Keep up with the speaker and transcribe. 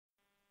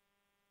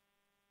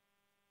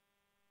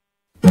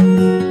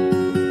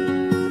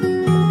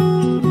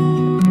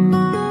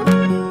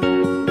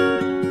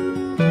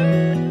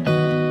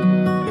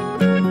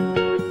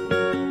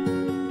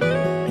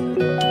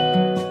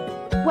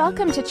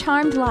Welcome to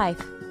Charmed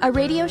Life, a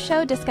radio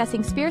show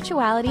discussing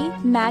spirituality,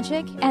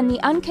 magic, and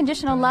the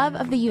unconditional love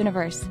of the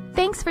universe.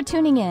 Thanks for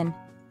tuning in.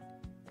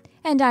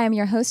 And I am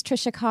your host,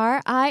 Tricia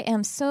Carr. I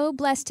am so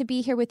blessed to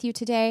be here with you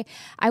today.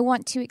 I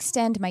want to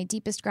extend my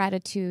deepest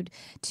gratitude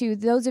to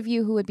those of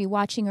you who would be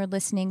watching or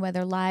listening,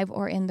 whether live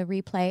or in the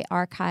replay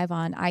archive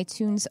on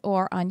iTunes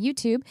or on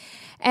YouTube.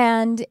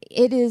 And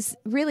it is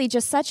really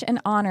just such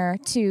an honor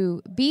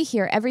to be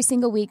here every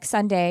single week,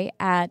 Sunday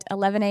at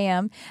 11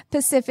 a.m.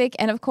 Pacific,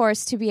 and of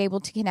course, to be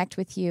able to connect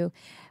with you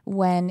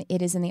when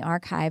it is in the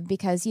archive,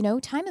 because, you know,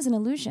 time is an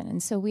illusion.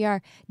 And so we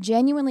are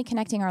genuinely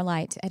connecting our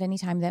light at any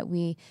time that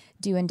we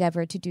do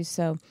endeavor to do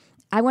so.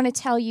 I want to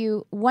tell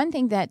you one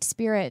thing that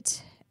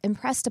Spirit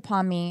impressed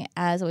upon me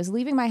as I was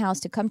leaving my house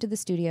to come to the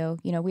studio.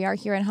 You know, we are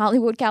here in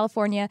Hollywood,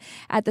 California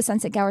at the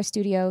Sunset Gower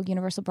Studio,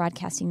 Universal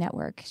Broadcasting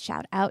Network.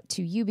 Shout out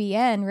to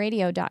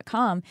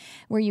ubnradio.com,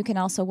 where you can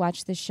also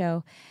watch the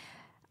show.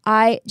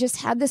 I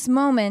just had this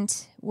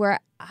moment where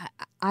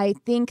I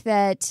think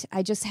that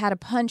I just had a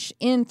punch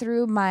in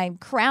through my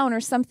crown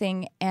or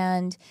something,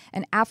 and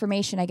an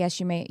affirmation, I guess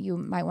you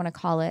might want to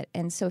call it.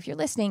 And so if you're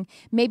listening,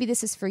 maybe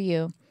this is for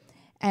you.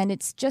 And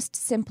it's just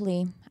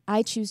simply,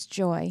 I choose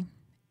joy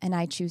and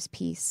I choose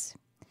peace.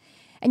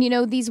 And you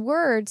know, these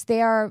words,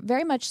 they are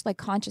very much like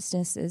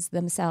consciousnesses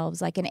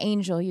themselves. Like an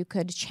angel, you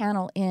could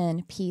channel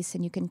in peace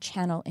and you can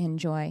channel in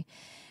joy.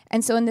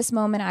 And so in this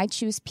moment, I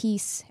choose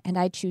peace and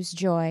I choose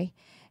joy.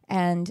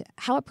 And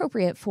how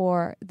appropriate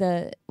for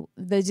the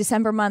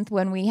December month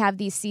when we have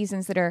these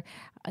seasons that are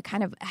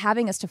kind of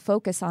having us to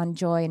focus on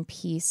joy and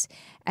peace.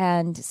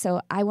 And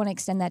so I want to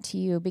extend that to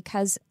you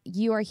because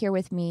you are here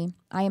with me.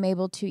 I am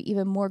able to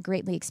even more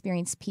greatly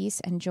experience peace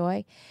and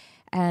joy.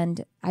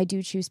 And I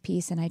do choose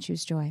peace and I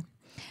choose joy.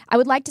 I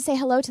would like to say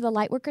hello to the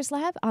Lightworkers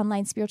Lab,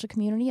 online spiritual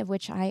community of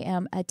which I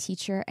am a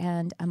teacher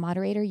and a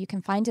moderator. You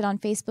can find it on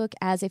Facebook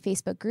as a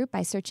Facebook group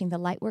by searching the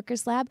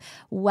Lightworkers Lab.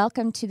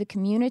 Welcome to the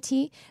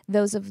community,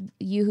 those of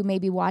you who may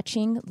be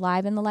watching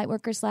live in the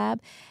Lightworkers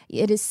Lab.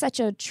 It is such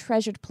a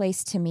treasured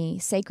place to me,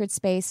 sacred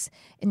space,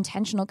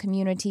 intentional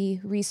community,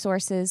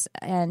 resources,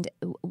 and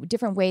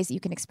different ways that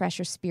you can express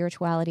your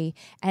spirituality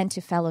and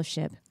to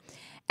fellowship.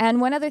 And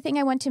one other thing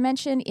I want to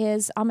mention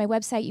is on my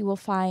website, you will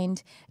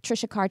find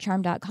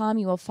triciacarcharm.com.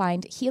 You will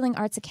find Healing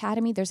Arts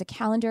Academy. There's a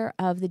calendar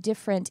of the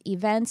different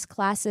events,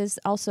 classes,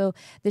 also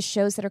the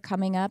shows that are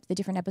coming up, the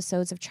different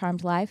episodes of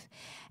Charmed Life.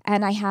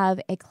 And I have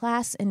a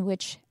class in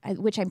which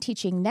I'm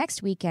teaching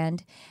next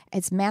weekend.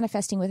 It's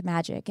Manifesting with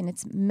Magic, and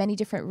it's many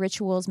different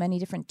rituals, many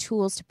different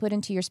tools to put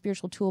into your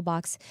spiritual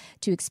toolbox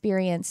to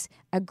experience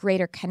a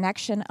greater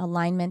connection,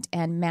 alignment,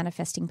 and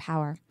manifesting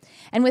power.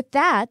 And with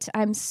that,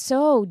 I'm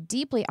so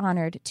deeply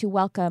honored to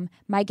welcome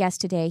my guest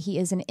today. He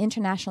is an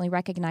internationally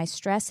recognized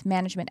stress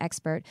management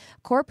expert,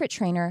 corporate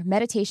trainer,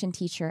 meditation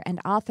teacher, and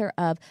author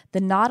of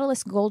the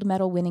Nautilus Gold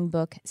Medal winning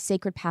book,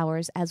 Sacred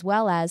Powers, as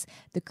well as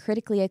the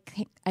critically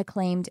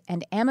acclaimed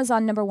and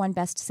Amazon #1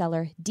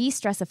 bestseller,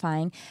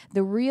 De-Stressifying,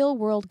 the Real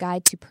World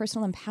Guide to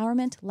Personal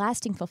Empowerment,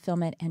 Lasting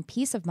Fulfillment, and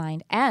Peace of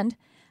Mind, and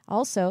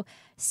also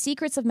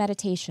Secrets of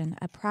Meditation,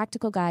 a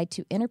practical guide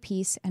to inner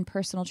peace and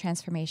personal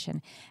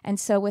transformation. And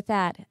so with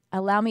that,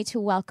 allow me to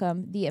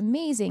welcome the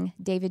amazing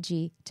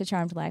davidji to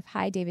Charmed Life.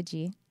 Hi,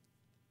 davidji.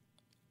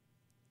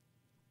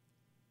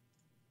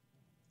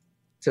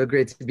 So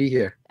great to be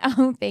here.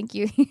 Oh, thank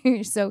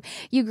you. So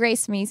you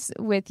grace me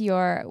with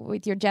your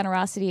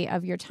generosity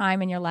of your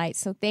time and your light.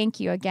 So thank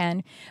you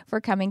again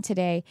for coming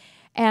today.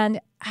 And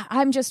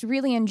I'm just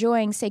really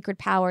enjoying Sacred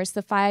Powers,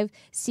 the 5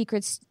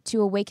 secrets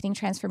to awakening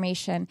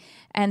transformation.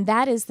 And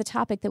that is the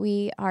topic that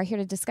we are here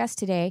to discuss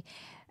today.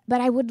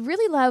 But I would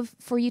really love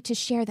for you to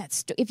share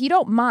that, if you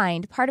don't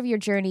mind, part of your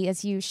journey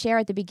as you share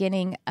at the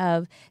beginning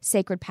of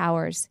Sacred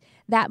Powers,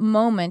 that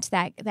moment,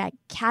 that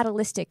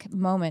catalytic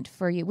moment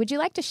for you. Would you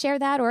like to share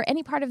that, or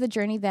any part of the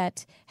journey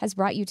that has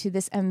brought you to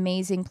this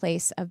amazing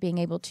place of being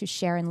able to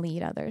share and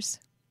lead others?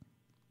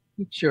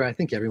 Sure. I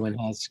think everyone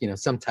has,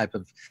 some type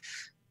of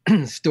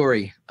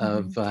story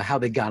of how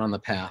they got on the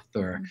path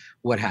or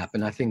what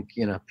happened. I think,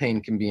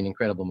 pain can be an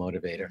incredible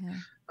motivator. Yeah.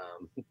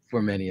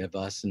 For many of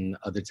us, and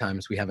other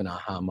times we have an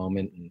aha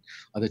moment, and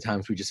other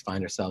times we just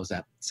find ourselves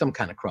at some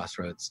kind of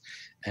crossroads,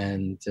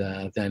 and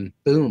then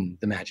boom,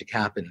 the magic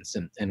happens,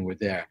 and we're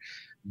there.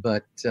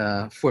 But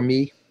for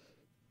me,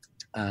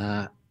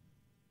 in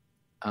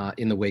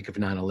the wake of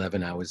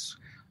 9/11,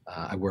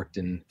 I worked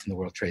in the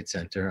World Trade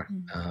Center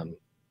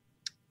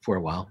for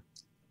a while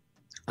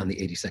on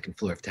the 82nd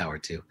floor of Tower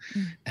 2,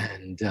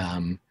 and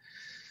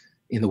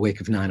in the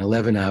wake of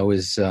 9/11, I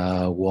was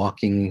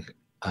walking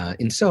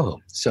in Soho,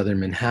 southern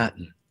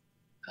Manhattan,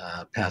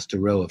 past a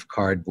row of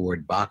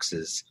cardboard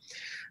boxes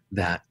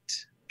that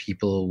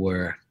people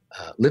were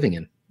living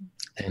in.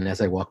 And as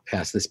I walked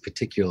past this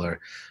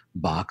particular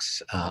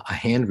box, a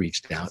hand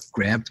reached out,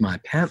 grabbed my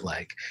pant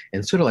leg,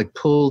 and sort of like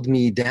pulled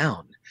me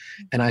down.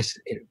 And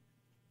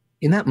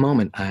in that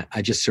moment,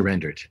 I just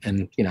surrendered.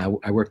 And,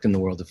 I worked in the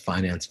world of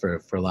finance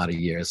for a lot of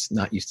years,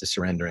 not used to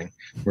surrendering,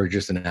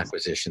 mergers and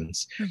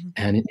acquisitions.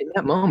 And in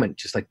that moment,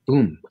 just like,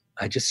 boom,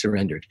 I just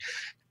surrendered.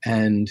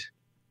 And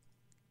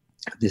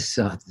this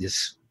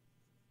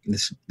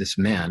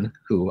man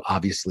who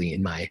obviously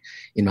in my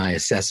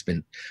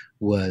assessment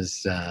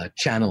was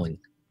channeling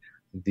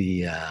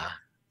the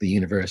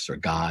universe or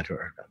God,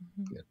 or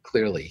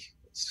clearly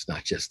it's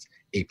not just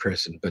a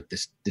person, but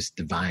this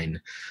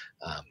divine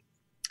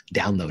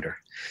downloader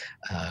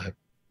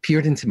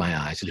peered into my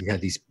eyes, and he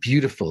had these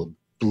beautiful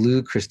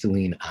blue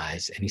crystalline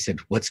eyes, and he said,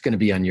 "What's going to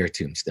be on your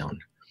tombstone?"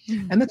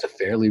 And that's a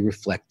fairly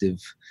reflective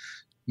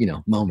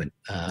moment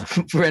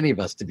for any of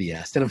us to be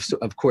asked. And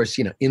of course,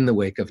 in the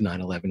wake of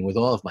 9/11, with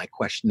all of my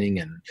questioning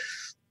and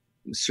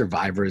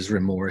survivor's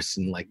remorse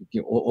and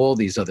all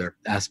these other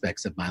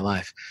aspects of my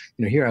life,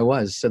 here I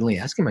was suddenly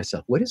asking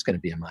myself, what is going to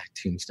be on my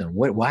tombstone?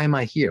 Why am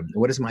I here?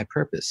 What is my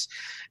purpose?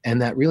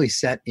 And that really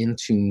set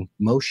into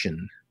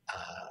motion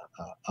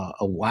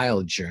a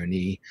wild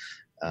journey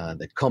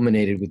that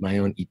culminated with my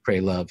own Eat, Pray,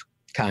 Love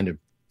kind of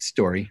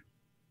story,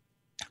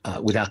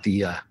 without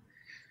the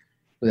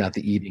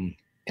eating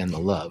and the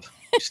love,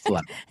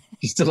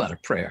 just a lot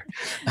of prayer,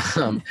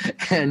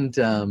 and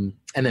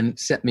then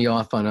set me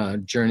off on a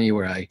journey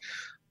where I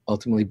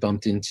ultimately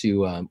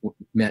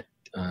met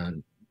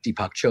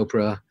Deepak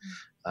Chopra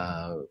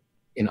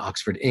in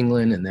Oxford,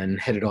 England, and then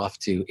headed off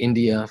to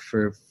India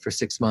for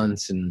 6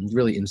 months, and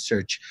really in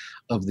search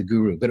of the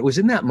guru. But it was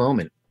in that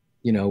moment,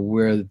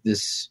 where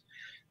this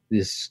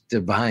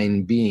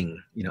divine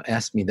being,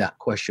 asked me that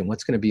question,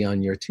 what's going to be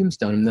on your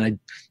tombstone? And then I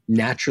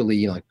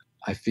naturally,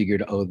 I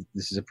figured, oh,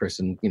 this is a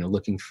person,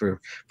 looking for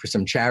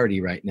some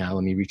charity right now.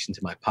 Let me reach into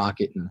my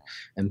pocket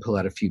and pull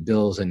out a few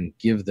bills and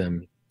give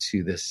them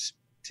to this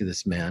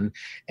man.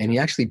 And he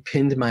actually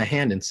pinned my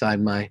hand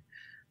inside my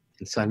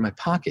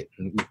pocket.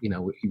 And,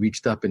 he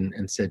reached up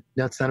and said,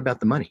 "No, it's not about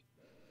the money.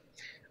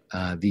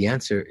 The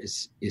answer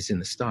is in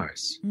the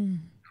stars.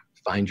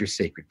 Find your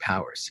sacred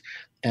powers."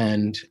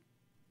 And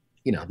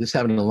this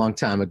happened a long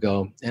time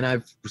ago, and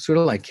I've sort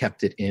of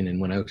kept it in. And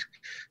when I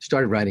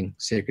started writing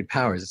Sacred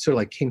Powers, it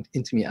sort of came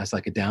into me as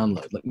a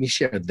download. Let me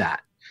share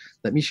that.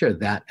 Let me share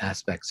that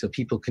aspect so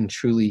people can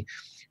truly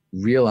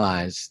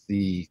realize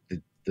the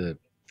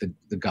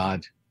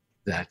God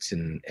that's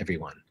in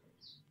everyone.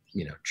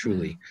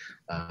 Truly,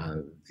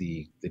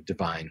 the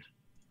divine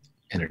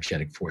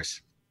energetic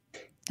force.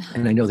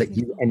 And I know that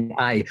you and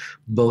I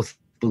both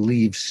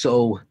believe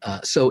so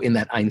in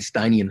that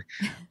Einsteinian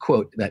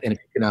quote that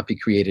energy cannot be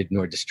created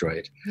nor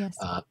destroyed. Yes.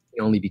 It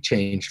can only be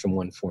changed from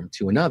one form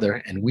to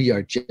another. And we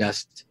are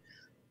just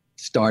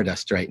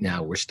stardust right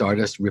now. We're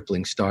stardust,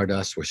 rippling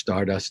stardust. We're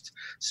stardust,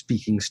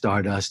 speaking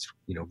stardust,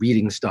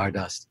 reading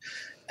stardust.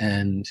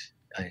 And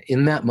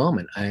in that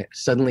moment,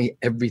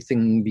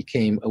 everything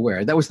became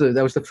aware. That was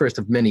the first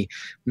of many,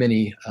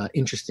 many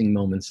interesting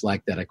moments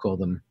like that. I call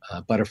them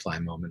butterfly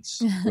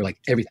moments, where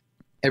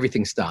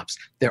everything stops.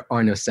 There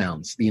are no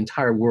sounds. The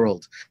entire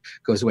world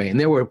goes away. And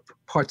there were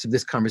parts of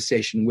this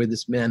conversation where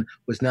this man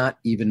was not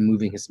even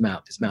moving his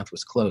mouth. His mouth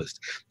was closed.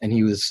 And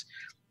he was,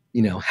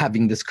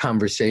 having this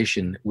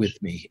conversation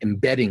with me,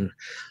 embedding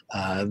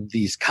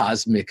these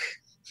cosmic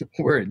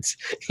words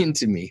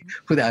into me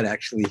without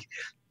actually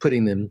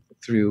putting them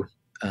through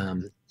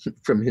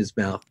from his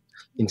mouth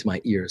into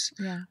my ears.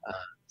 Yeah.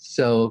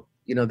 So,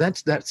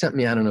 that sent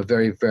me out on a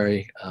very,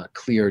 very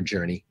clear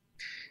journey.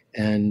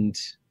 And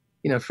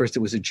first it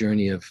was a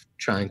journey of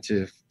trying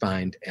to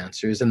find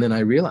answers. And then I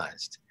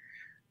realized,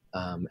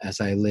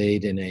 as I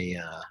laid in a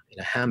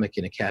hammock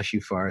in a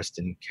cashew forest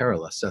in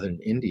Kerala, southern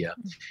India,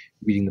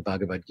 reading the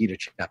Bhagavad Gita,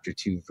 chapter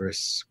 2,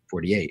 verse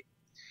 48,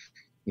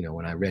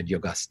 when I read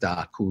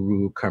Yogastha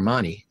Kuru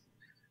Karmani,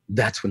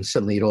 that's when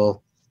suddenly it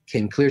all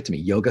came clear to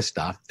me.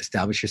 Yogastha,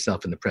 establish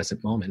yourself in the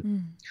present moment.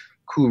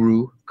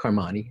 Kuru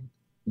Karmani,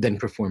 then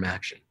perform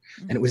action.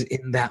 And it was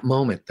in that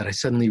moment that I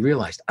suddenly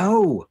realized,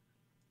 oh,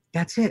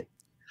 that's it.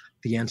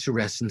 The answer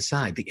rests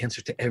inside. The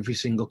answer to every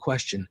single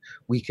question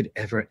we could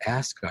ever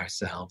ask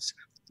ourselves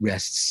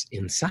rests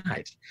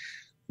inside.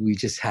 We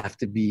just have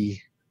to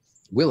be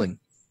willing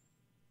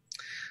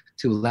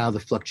to allow the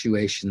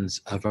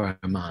fluctuations of our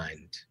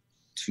mind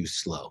to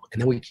slow.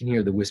 And then we can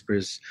hear the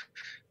whispers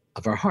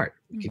of our heart.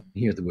 We can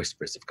hear the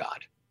whispers of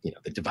God,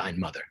 the divine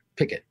mother.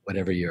 Pick it,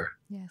 whatever your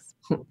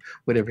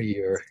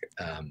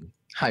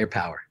higher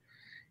power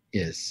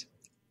is.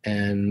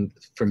 And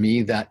for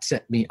me, that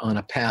set me on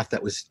a path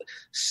that was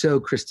so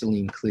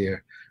crystalline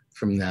clear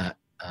from that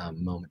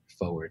moment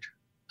forward,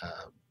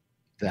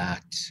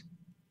 that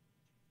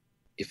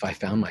if I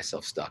found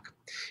myself stuck,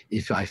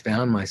 if I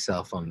found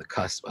myself on the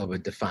cusp of a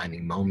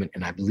defining moment,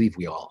 and I believe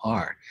we all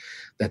are,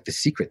 that the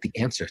secret, the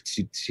answer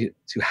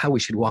to how we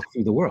should walk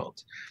through the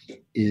world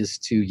is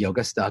to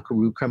Yogastha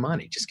Kuru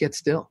Karmani. Just get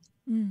still,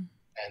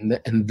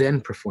 and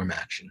then perform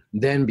action,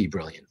 then be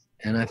brilliant.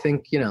 And I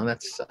think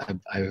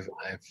I've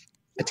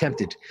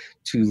attempted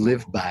to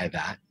live by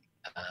that,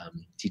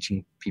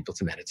 teaching people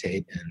to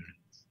meditate and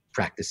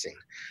practicing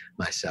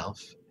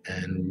myself,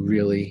 and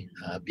really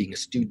being a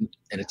student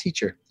and a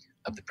teacher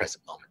of the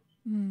present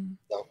moment.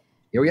 So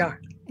here we are.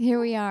 Here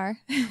we are.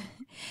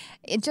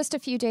 Just a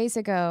few days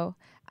ago,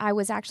 I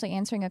was actually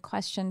answering a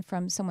question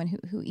from someone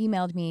who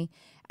emailed me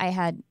I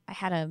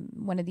had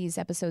one of these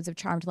episodes of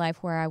Charmed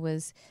Life where I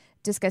was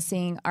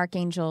discussing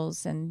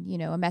archangels and,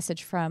 a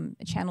message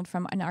channeled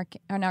from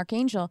an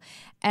archangel.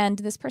 And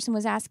this person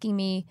was asking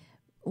me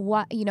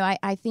what,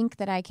 I think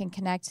that I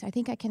connect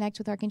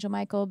with Archangel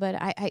Michael, but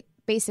I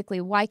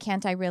basically, why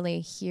can't I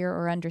really hear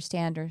or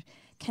understand or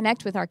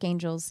connect with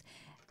archangels?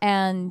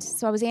 And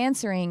so I was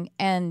answering,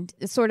 and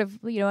sort of,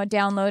 a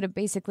download of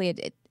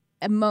basically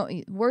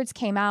words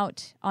came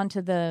out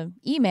onto the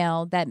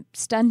email that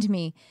stunned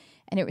me.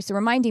 And it was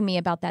reminding me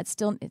about that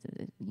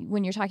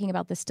when you're talking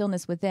about the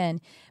stillness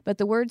within. But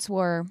the words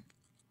were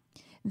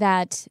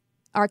that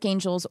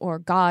archangels or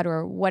God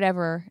or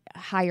whatever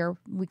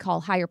we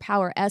call higher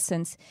power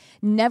essence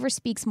never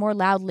speaks more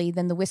loudly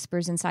than the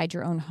whispers inside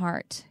your own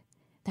heart.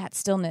 That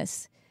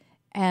stillness.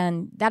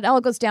 And that all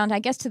goes down, I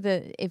guess,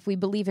 to if we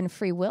believe in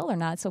free will or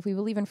not. So if we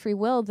believe in free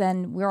will,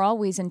 then we're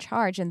always in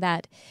charge. And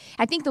that,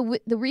 I think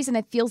the reason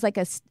it feels like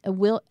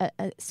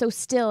so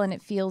still and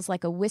it feels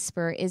like a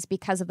whisper is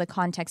because of the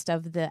context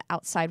of the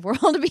outside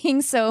world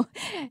being so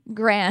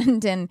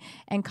grand and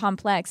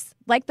complex,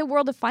 like the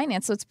world of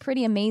finance. So it's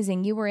pretty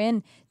amazing. You were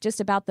in just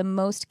about the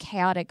most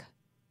chaotic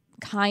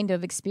kind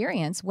of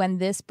experience when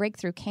this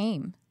breakthrough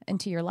came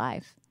into your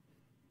life.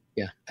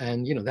 Yeah,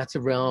 and that's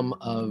a realm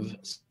of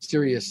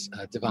serious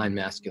divine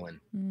masculine,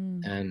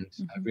 and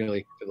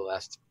really for the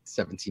last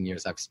 17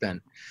 years I've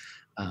spent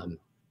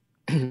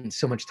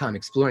so much time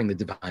exploring the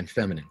divine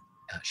feminine,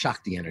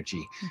 Shakti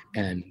energy,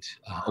 and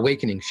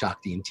awakening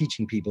Shakti, and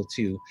teaching people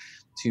to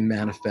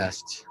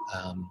manifest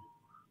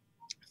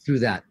through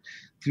that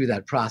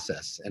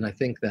process. And I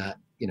think that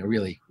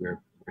really we're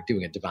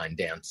doing a divine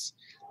dance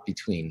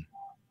between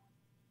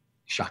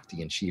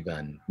Shakti and Shiva,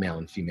 and male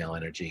and female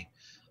energy.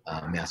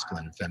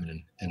 Masculine and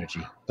feminine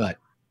energy. But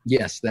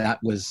yes,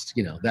 that was,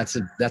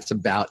 that's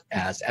about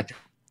as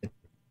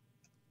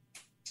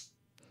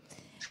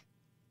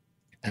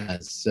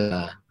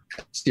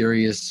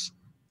serious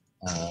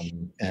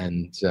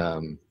and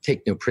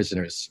take no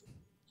prisoners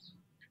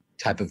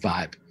type of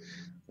vibe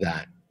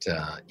that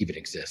even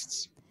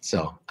exists.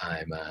 So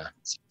I'm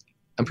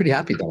pretty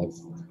happy that I've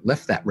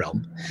left that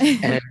realm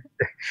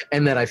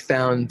and that I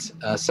found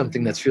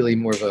something that's really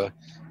more of a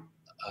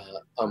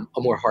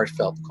more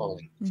heartfelt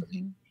calling for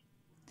me.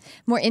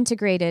 More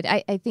integrated.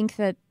 I think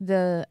that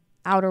the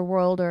outer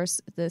world, or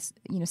this,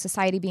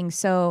 society being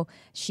so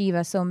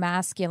Shiva, so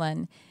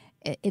masculine,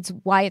 it's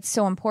why it's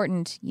so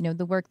important,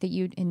 the work that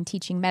you in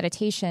teaching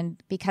meditation,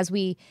 because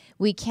we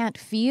can't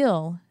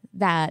feel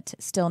that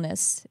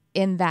stillness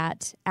in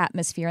that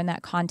atmosphere, in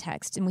that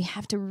context. And we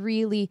have to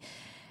really,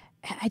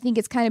 I think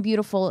it's kind of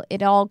beautiful.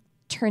 It all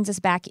turns us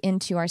back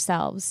into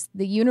ourselves.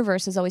 The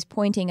universe is always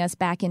pointing us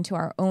back into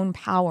our own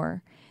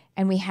power.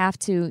 And we have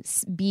to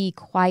be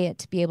quiet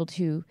to be able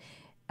to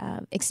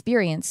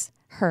experience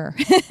her,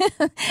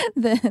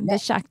 the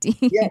Shakti.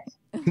 Yes,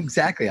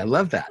 exactly. I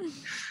love that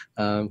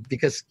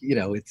because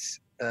it's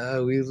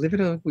we live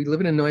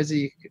in a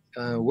noisy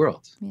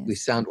world, at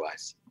least sound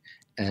wise,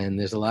 and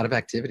there's a lot of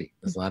activity.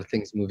 There's a lot of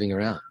things moving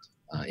around.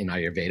 In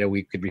Ayurveda,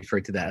 we could refer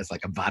to that as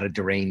like a vata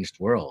deranged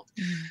world.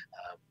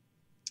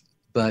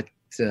 But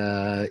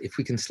if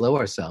we can slow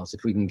ourselves,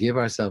 if we can give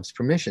ourselves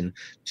permission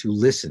to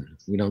listen,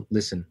 we don't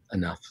listen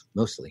enough,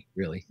 mostly,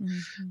 really.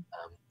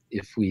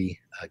 If we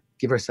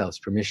give ourselves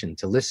permission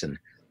to listen,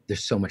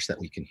 there's so much that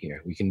we can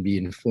hear. We can be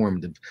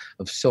informed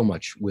of so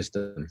much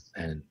wisdom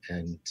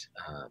and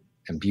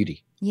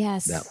beauty.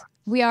 Yes,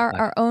 we are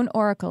our own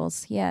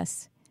oracles.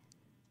 Yes,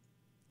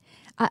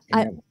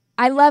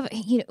 I love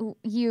you.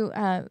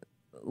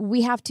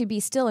 We have to be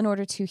still in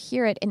order to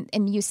hear it,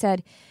 and you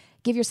said,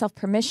 give yourself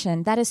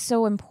permission. That is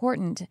so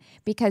important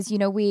because,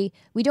 we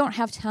don't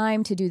have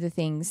time to do the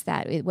things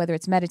that, whether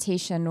it's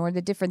meditation or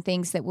the different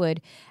things that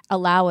would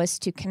allow us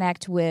to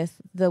connect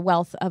with the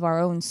wealth of our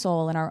own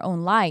soul and our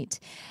own light.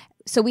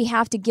 So we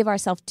have to give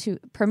ourselves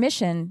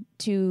permission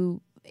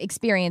to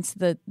experience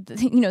the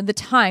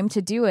time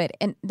to do it.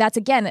 And that's,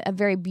 again, a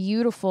very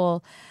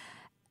beautiful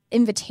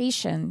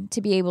invitation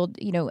to be able,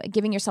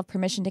 giving yourself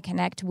permission to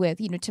connect with,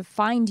 to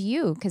find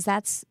you, because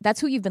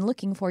that's who you've been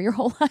looking for your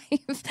whole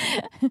life.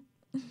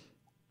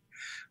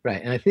 Right.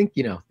 And I think,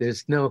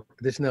 there's no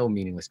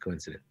meaningless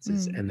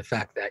coincidences. And the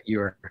fact that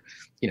you're,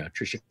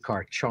 Tricia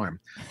Carr, charm,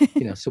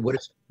 so what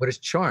is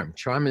charm?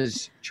 Charm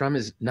is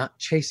not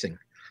chasing.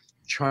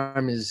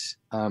 Charm is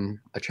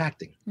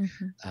attracting.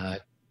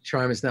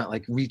 Charm is not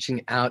like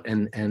reaching out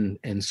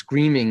and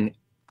screaming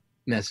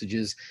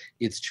messages.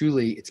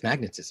 It's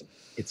magnetism.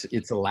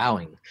 It's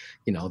allowing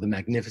the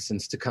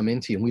magnificence to come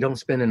into you. And we don't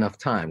spend enough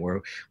time,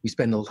 we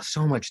spend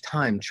so much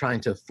time trying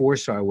to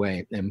force our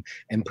way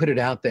and put it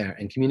out there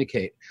and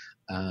communicate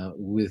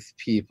with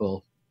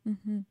people,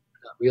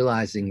 not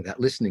realizing that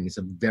listening is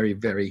a very,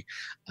 very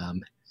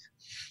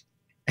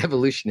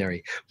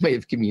evolutionary way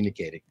of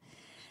communicating.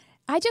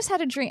 I just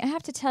had a dream. I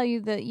have to tell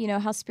you that,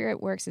 how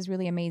spirit works is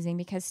really amazing,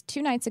 because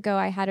 2 nights ago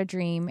I had a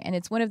dream, and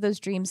it's one of those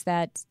dreams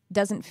that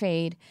doesn't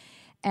fade.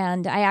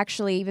 And I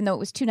actually, even though it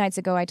was 2 nights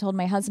ago, I told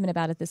my husband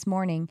about it this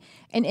morning.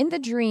 And in the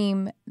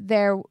dream,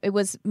 it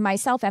was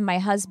myself and my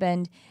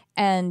husband,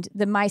 and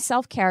the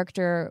myself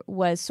character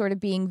was sort of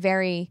being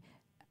very,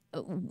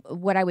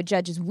 what I would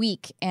judge as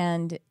weak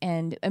and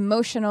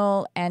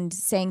emotional, and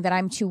saying that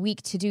I'm too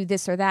weak to do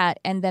this or that.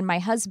 And then my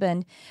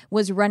husband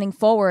was running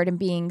forward and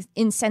being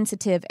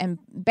insensitive and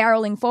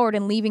barreling forward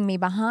and leaving me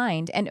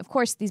behind. And of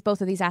course,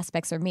 both of these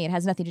aspects are me. It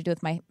has nothing to do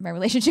with my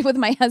relationship with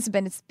my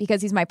husband. It's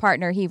because he's my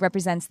partner. He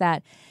represents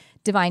that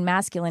divine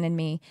masculine in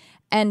me.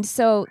 And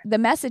so the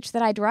message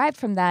that I derived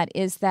from that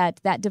is that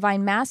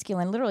divine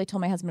masculine, literally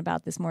told my husband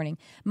about this morning,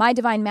 my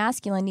divine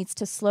masculine needs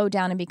to slow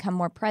down and become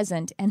more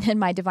present, and then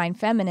my divine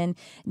feminine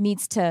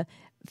needs to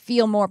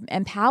feel more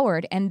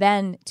empowered, and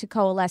then to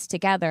coalesce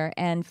together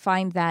and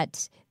find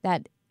that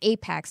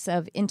apex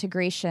of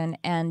integration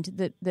and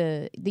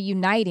the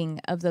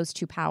uniting of those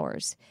two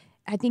powers.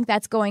 I think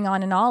that's going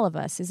on in all of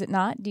us, is it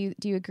not? Do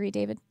you agree,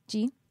 David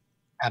G?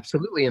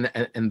 Absolutely,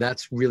 and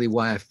that's really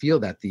why I feel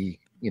that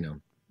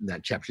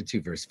that chapter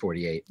 2, verse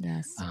 48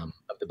 yes.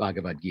 Of the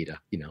Bhagavad Gita,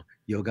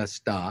 yoga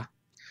sta.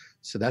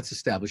 So that's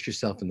establish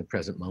yourself in the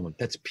present moment.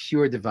 That's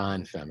pure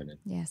divine feminine.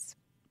 Yes.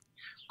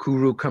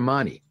 Kuru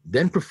karmani,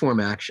 then perform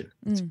action.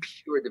 It's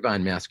pure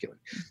divine masculine.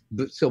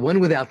 So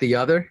one without the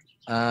other.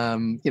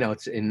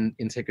 It's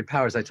in Sacred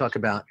Powers, I talk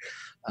about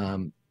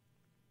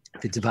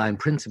the divine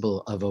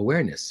principle of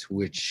awareness,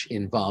 which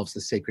involves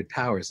the sacred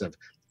powers of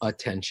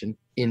attention,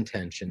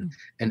 intention,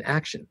 and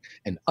action.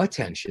 And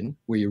attention,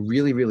 where you're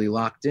really, really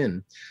locked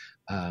in,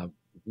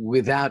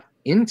 without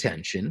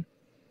intention,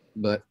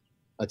 but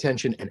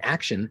attention and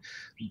action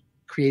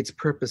creates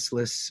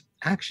purposeless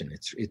action.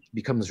 It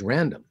becomes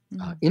random.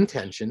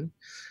 Intention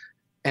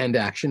and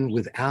action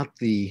without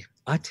the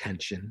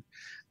attention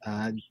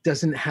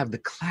doesn't have the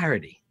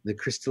clarity, the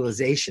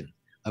crystallization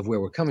of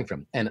where we're coming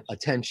from. And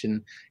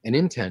attention and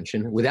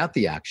intention without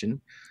the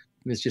action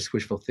is just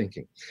wishful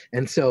thinking.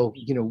 And so,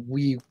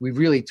 we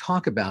really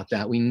talk about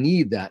that. We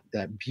need that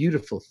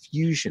beautiful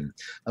fusion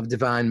of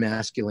divine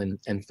masculine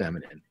and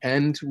feminine.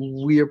 And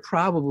we are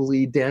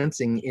probably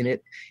dancing in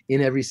it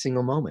in every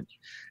single moment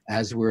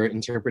as we're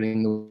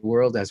interpreting the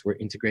world, as we're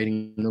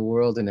integrating the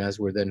world, and as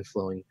we're then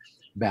flowing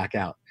back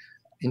out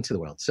into the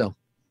world. So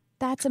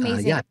that's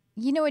amazing. Yeah.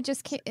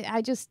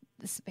 I just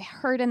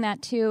heard in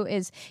that too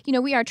is,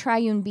 we are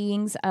triune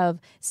beings of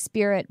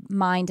spirit,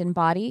 mind, and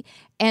body.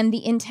 And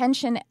the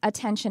intention,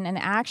 attention, and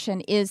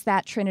action is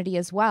that trinity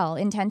as well.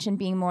 Intention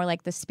being more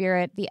like the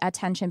spirit, the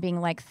attention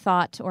being like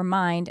thought or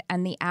mind,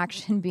 and the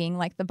action being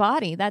like the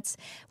body. That's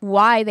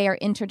why they are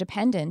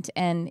interdependent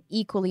and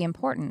equally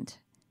important.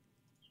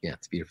 Yeah,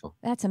 it's beautiful.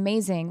 That's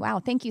amazing. Wow,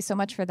 thank you so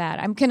much for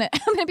that. I'm gonna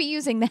be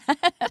using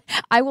that.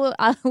 I will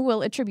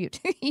attribute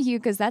to you,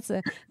 because that's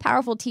a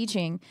powerful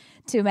teaching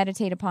to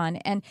meditate upon.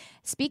 And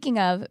speaking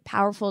of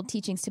powerful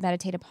teachings to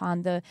meditate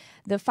upon, the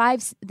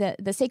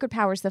sacred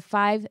powers, the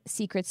 5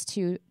 secrets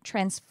to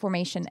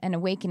transformation and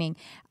awakening.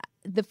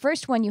 The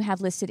first one you have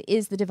listed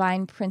is the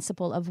divine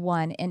principle of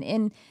one. And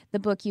in the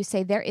book, you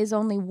say there is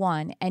only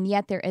one, and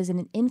yet there is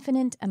an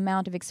infinite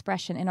amount of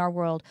expression in our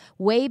world,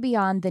 way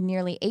beyond the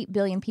nearly 8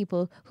 billion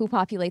people who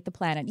populate the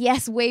planet.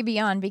 Yes, way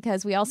beyond,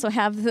 because we also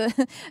have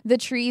the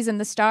trees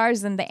and the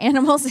stars and the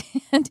animals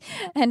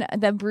and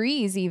the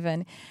breeze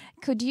even.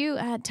 Could you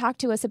talk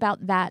to us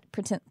about that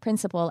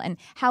principle and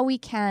how we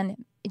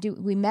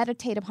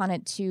meditate upon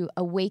it to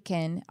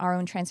awaken our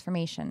own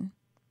transformation?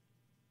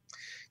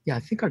 Yeah, I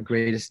think our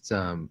greatest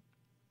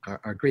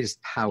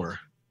power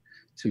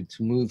to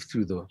move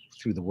through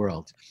the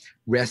world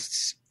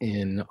rests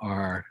in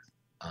our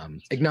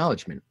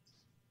acknowledgement.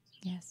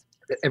 Yes.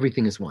 That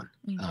everything is one.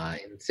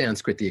 In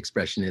Sanskrit, the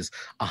expression is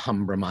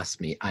aham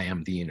brahmasmi, I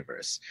am the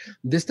universe.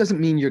 This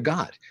doesn't mean you're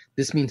God.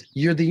 This means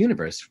you're the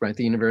universe, right?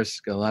 The universe.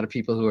 A lot of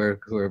people who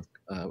are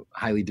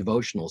highly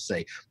devotional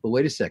say, "Well,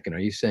 wait a second, are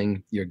you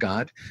saying you're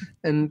God?"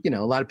 And a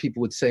lot of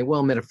people would say,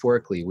 "Well,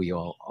 metaphorically, we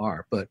all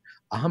are." But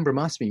aham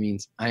brahmasmi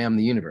means I am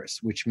the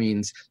universe, which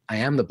means I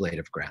am the blade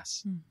of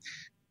grass.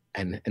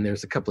 And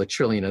there's a couple of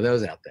trillion of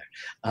those out there.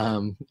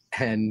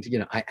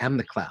 I am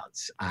the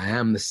clouds. I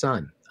am the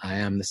sun. I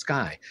am the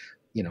sky.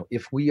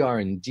 If we are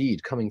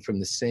indeed coming from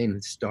the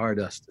same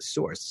stardust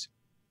source,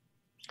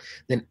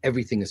 then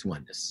everything is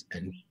oneness.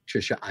 And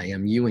Tricia, I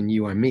am you and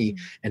you are me.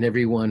 And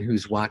everyone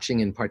who's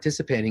watching and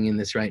participating in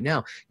this right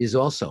now is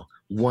also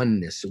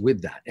oneness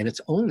with that. And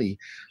it's only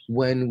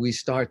when we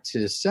start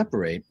to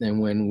separate and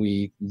when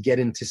we get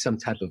into some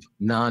type of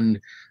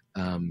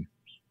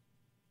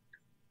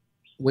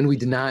when we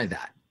deny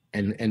that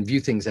and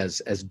view things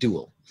as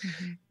dual.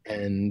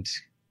 And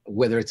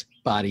whether it's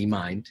body,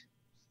 mind,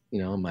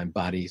 my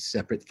body is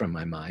separate from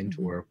my mind,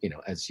 or,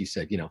 as you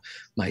said,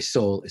 my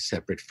soul is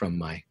separate from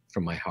my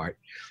heart.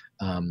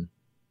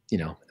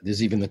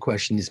 There's even the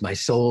question, is my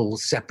soul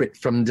separate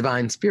from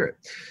divine spirit?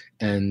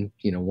 And,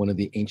 one of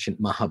the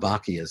ancient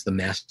Mahavakyas, the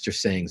master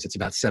sayings, it's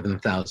about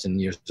 7,000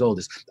 years old,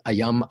 is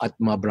Ayam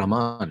Atma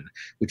Brahman,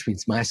 which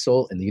means my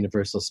soul and the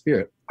universal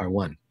spirit are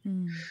one.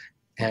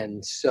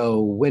 And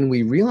so when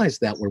we realize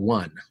that we're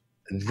one,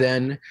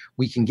 then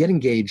we can get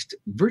engaged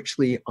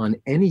virtually on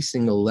any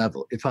single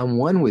level. If I'm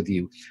one with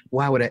you,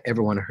 why would I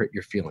ever want to hurt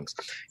your feelings?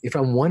 If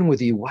I'm one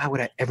with you, why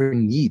would I ever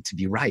need to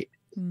be right?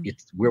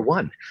 We're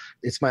one.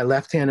 It's my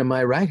left hand and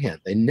my right hand.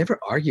 They never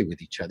argue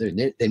with each other.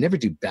 They never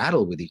do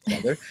battle with each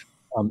other.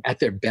 At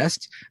their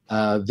best,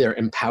 they're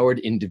empowered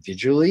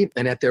individually,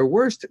 and at their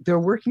worst, they're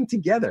working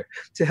together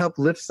to help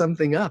lift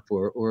something up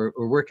or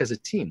work as a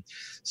team.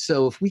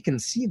 So if we can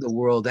see the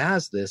world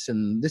as this,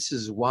 and this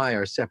is why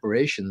our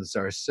separations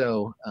are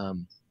so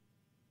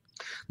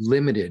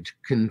limited,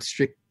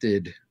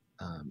 constricted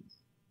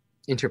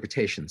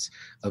interpretations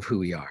of who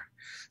we are.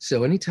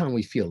 So anytime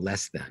we feel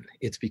less than,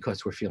 it's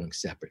because we're feeling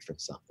separate from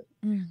something.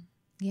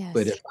 Yes.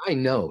 But if I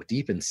know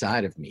deep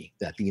inside of me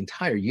that the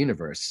entire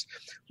universe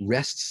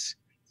rests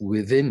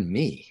within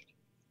me,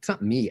 it's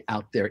not me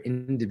out there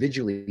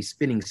individually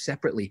spinning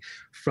separately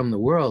from the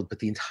world, but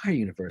the entire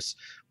universe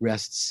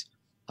rests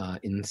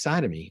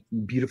inside of me.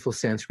 Beautiful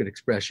Sanskrit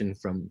expression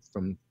from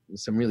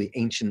some really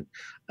ancient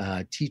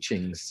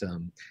teachings.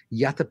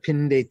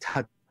 Yatapinde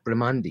tat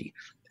brahmandi.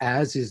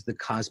 As is the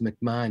cosmic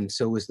mind,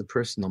 so is the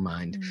personal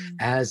mind.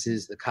 As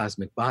is the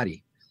cosmic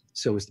body,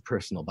 so is the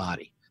personal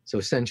body. So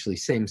essentially,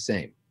 same.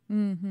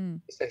 Mm-hmm.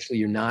 Essentially,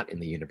 you're not in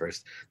the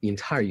universe. The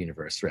entire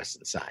universe rests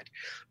inside.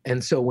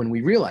 And so when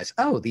we realize,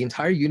 oh, the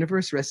entire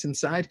universe rests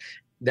inside,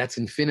 that's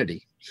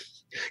infinity.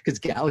 Because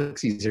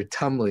galaxies are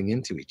tumbling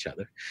into each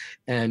other.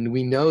 And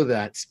we know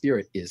that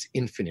spirit is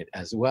infinite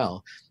as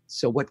well.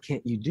 So what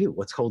can't you do?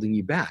 What's holding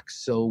you back?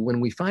 So when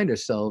we find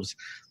ourselves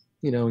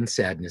in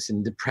sadness,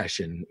 in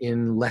depression,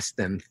 in less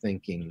than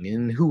thinking,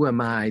 in who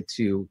am I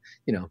to,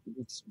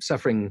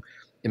 suffering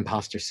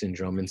imposter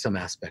syndrome in some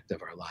aspect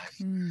of our life.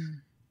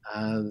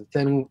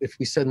 Then if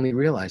we suddenly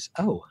realize,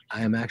 oh,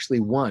 I am actually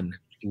one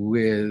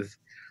with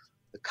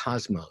the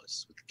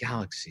cosmos, with the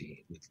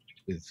galaxy, with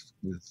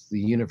the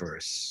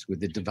universe,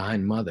 with the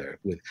Divine Mother,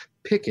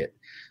 pick it,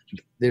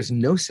 there's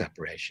no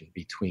separation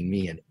between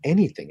me and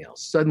anything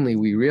else. Suddenly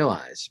we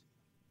realize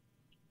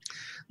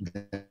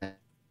that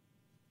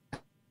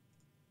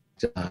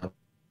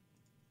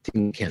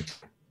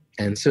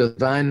and so the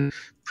divine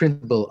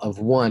principle of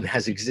one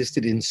has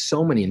existed in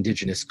so many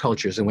indigenous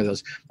cultures, and whether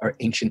those are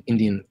ancient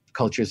Indian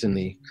cultures in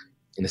the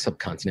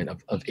subcontinent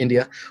of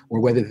India, or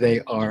whether they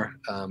are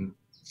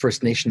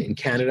First Nation in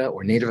Canada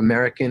or Native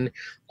American,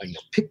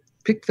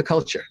 pick the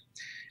culture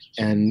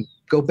and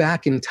go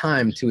back in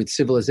time to its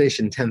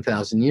civilization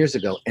 10,000 years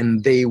ago,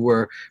 and they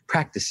were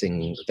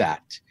practicing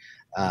that.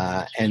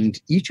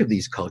 And each of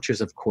these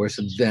cultures, of course,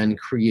 then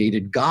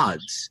created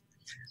gods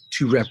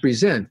to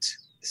represent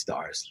the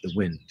stars, the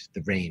wind,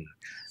 the rain,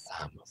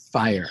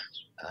 fire,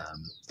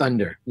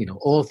 thunder,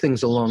 all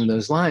things along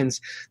those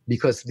lines,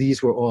 because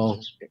these were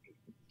all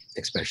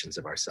expressions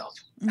of ourself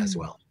as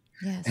well.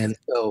 Yes. And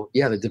so,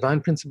 the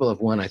divine principle of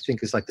one, I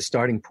think, is like the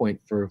starting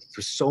point for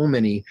so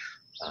many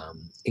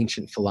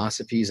ancient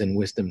philosophies and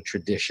wisdom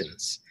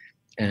traditions.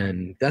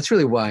 And that's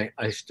really why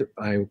I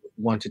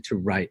wanted to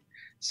write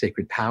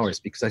Sacred Powers,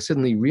 because I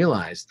suddenly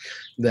realized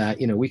that,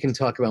 we can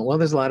talk about, well,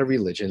 there's a lot of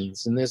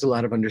religions and there's a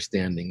lot of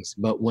understandings,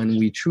 but when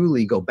we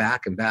truly go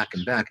back and back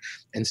and back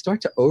and start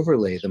to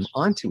overlay them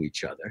onto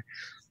each other,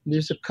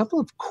 there's a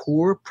couple of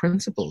core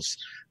principles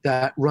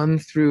that run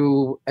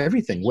through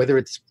everything, whether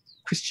it's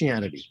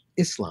Christianity,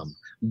 Islam,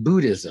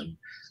 Buddhism,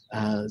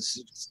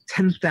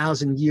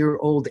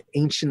 10,000-year-old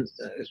ancient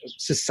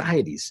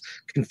societies,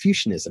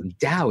 Confucianism,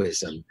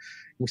 Taoism.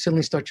 We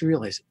suddenly start to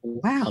realize,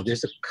 wow,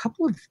 there's a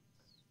couple of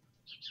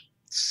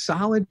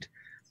solid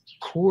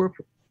core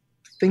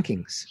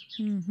thinkings.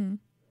 And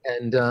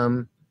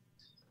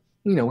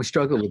we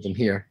struggle with them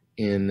here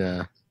in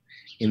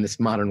this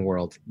modern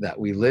world that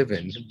we live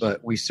in,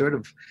 but we sort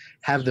of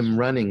have them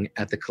running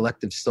at the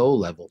collective soul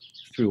level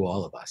through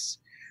all of us.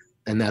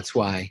 And that's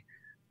why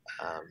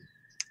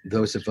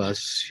those of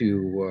us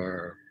who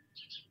are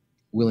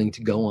willing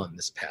to go on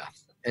this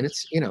path, and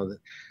it's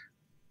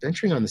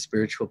venturing on the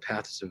spiritual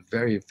path is a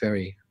very,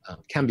 very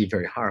can be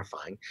very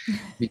horrifying,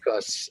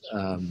 because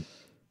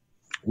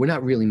we're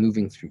not really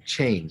moving through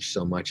change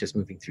so much as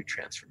moving through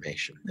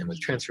transformation. And with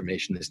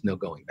transformation, there's no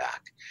going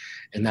back.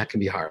 And that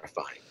can be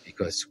horrifying,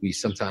 because we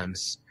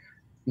sometimes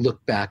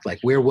look back like,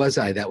 where was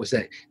I? That was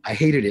that. I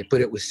hated it,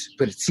 but it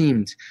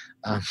seemed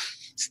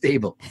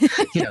stable.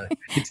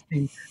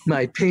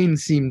 My pain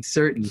seemed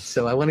certain.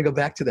 So I want to go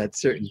back to that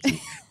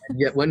certainty. And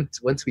yet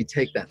once we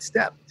take that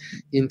step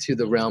into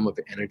the realm of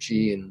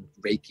energy and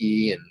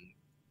Reiki and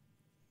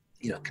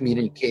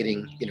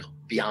communicating,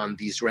 beyond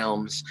these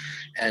realms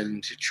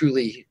and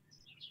truly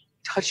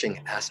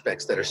touching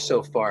aspects that are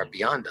so far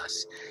beyond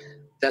us,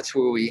 that's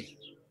where we,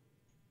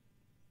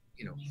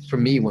 for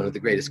me, one of the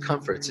greatest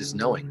comforts is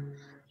knowing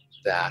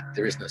that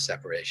there is no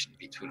separation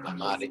between my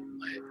body,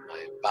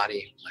 my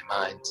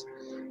mind,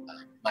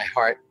 my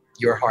heart,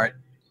 your heart,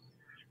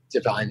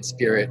 divine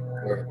spirit,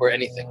 or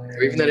anything,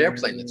 or even that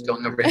airplane that's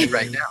going overhead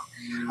right now.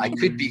 I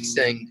could be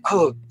saying,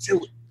 oh,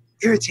 so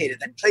irritated,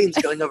 that plane's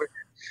going over.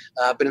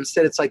 But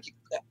instead it's like,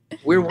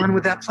 we're one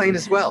with that plane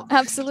as well.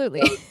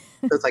 Absolutely.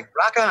 So it's like,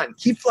 rock on,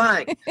 keep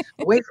flying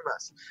away from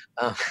us.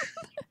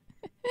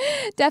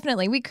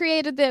 Definitely. We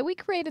created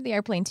the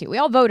airplane too. We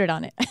all voted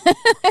on it.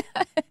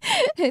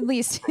 at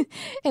least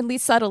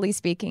subtly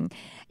speaking.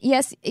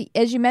 Yes,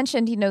 as you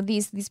mentioned,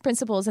 these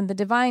principles, and the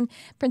divine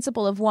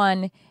principle of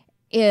one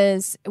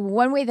is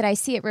one way that I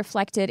see it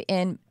reflected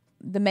in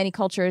the many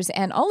cultures,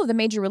 and all of the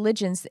major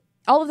religions.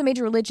 All of the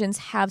major religions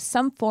have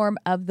some form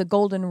of the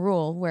golden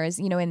rule, whereas,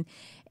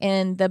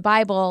 in the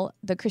Bible,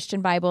 the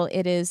Christian Bible,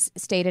 it is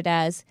stated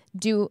as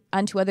do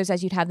unto others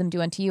as you'd have them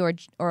do unto you,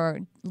 or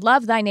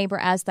love thy neighbor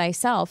as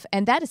thyself.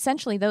 And that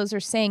essentially, those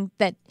are saying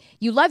that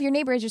you love your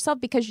neighbor as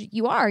yourself because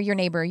you are your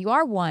neighbor, you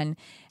are one.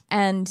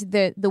 And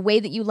the way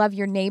that you love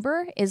your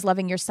neighbor is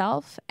loving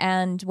yourself.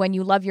 And when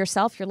you love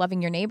yourself, you're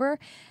loving your neighbor.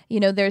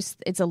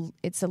 It's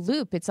a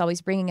loop. It's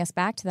always bringing us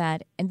back to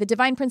that. And the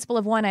divine principle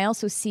of one, I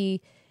also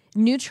see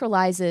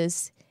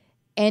neutralizes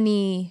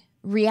any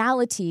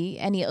reality,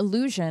 any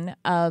illusion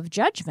of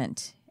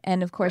judgment.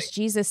 And of course, right.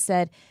 Jesus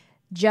said,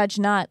 judge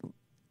not,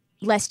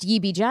 lest ye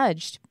be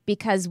judged.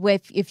 Because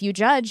if you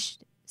judge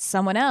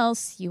someone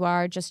else, you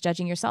are just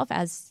judging yourself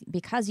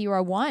because you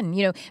are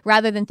one.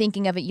 Rather than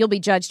thinking of it, you'll be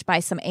judged by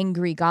some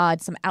angry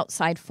God, some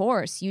outside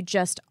force. You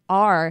just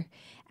are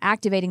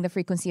activating the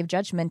frequency of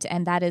judgment,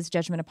 and that is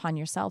judgment upon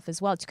yourself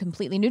as well. It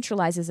completely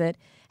neutralizes it.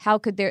 How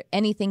could there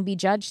anything be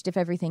judged if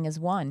everything is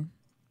one?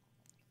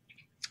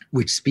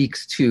 Which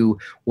speaks to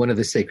one of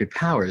the sacred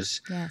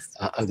powers yes.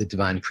 Of the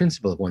divine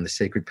principle of one, the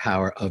sacred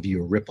power of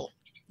your ripple.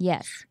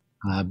 Yes.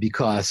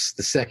 Because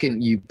the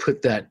second you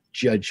put that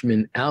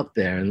judgment out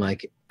there,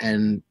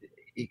 and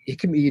it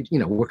can be,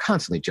 we're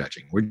constantly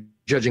judging. We're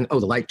judging, the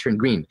light turned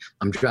green.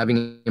 I'm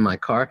driving in my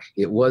car.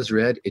 It was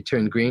red. It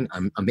turned green.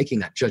 I'm making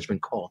that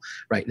judgment call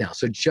right now.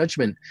 So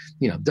judgment,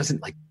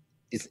 doesn't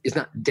it's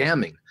not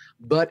damning.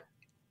 But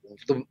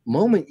the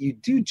moment you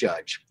do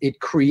judge, it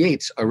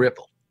creates a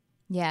ripple.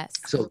 Yes.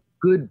 So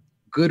good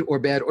or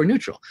bad or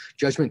neutral.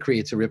 Judgment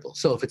creates a ripple.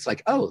 So if it's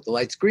like, the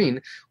light's green,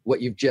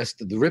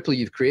 the ripple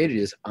you've created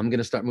is, I'm going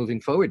to start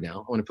moving forward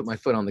now. I want to put my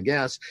foot on the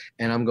gas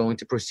and I'm going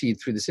to proceed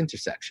through this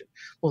intersection.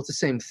 Well, it's the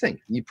same thing.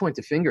 You point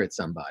a finger at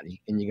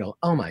somebody and you go,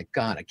 oh my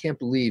God, I can't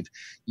believe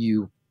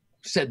you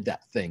said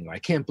that thing. Or I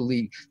can't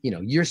believe,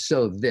 you're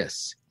so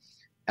this.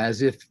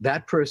 As if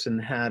that person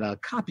had a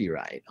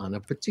copyright on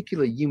a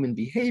particular human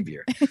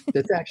behavior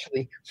that's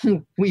actually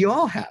we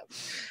all have.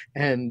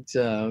 And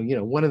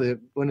one of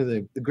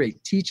the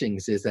great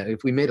teachings is that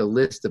if we made a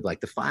list of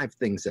the 5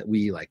 things that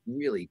we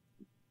really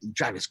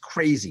drive us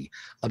crazy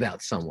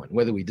about someone,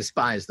 whether we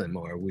despise them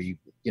or we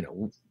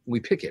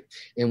pick it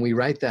and we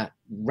write that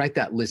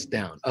list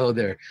down. Oh,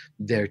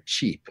 they're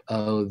cheap.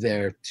 Oh,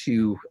 they're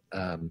too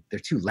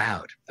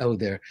loud. Oh,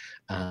 they're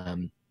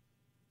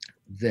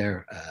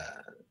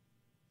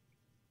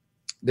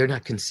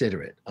not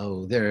considerate.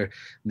 Oh, they're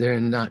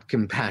not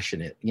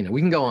compassionate.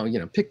 We can go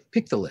on,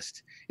 pick the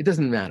list. It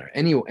doesn't matter.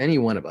 Any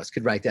one of us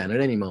could write down at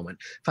any moment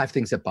 5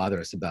 things that bother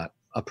us about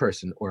a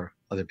person or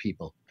other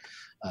people.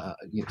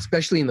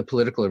 Especially in the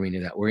political arena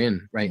that we're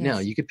in right now,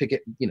 you could pick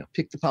it,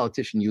 pick the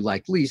politician you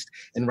like least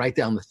and write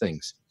down the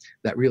things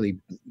that really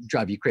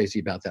drive you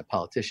crazy about that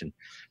politician.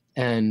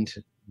 And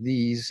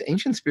these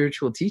ancient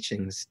spiritual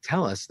teachings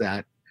tell us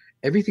that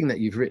everything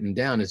that you've written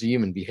down is a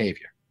human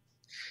behavior.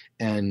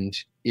 And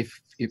if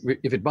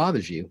it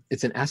bothers you,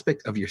 it's an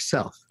aspect of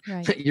yourself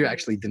that you're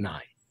actually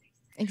denying.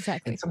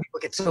 Exactly. And some people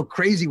get so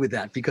crazy with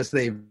that because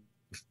they've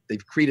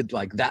created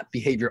that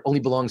behavior only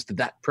belongs to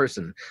that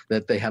person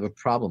that they have a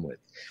problem with.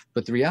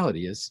 But the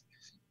reality is,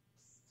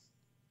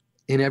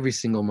 in every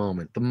single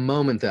moment, the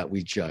moment that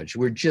we judge,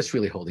 we're just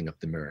really holding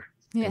up the mirror.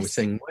 Yes. And we're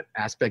saying, what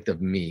aspect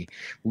of me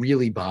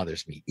really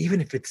bothers me,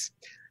 even if it's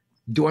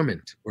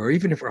dormant or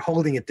even if we're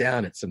holding it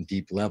down at some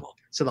deep level.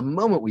 So the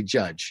moment we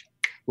judge,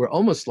 we're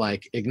almost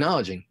like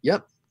acknowledging,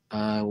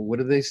 what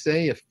do they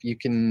say? If you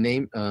can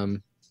name,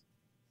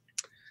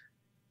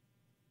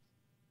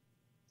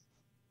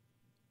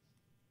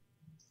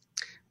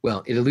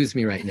 well, it eludes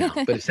me right now,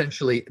 but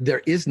essentially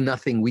there is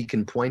nothing we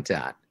can point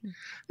at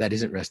that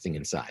isn't resting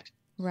inside.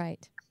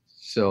 Right.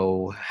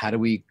 So how do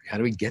we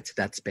get to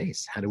that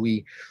space? How do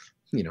we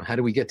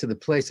get to the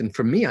place? And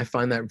for me, I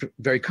find that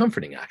very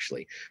comforting,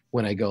 actually,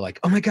 when I go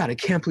oh my God, I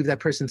can't believe that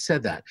person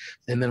said that.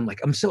 And then I'm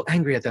I'm so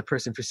angry at that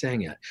person for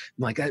saying it.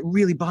 I'm it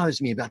really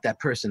bothers me about that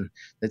person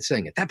that's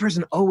saying it. That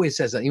person always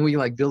says that.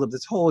 You build up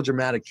this whole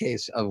dramatic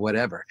case of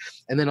whatever.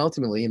 And then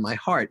ultimately in my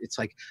heart, it's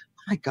oh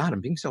my God,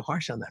 I'm being so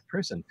harsh on that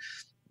person.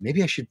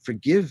 Maybe I should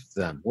forgive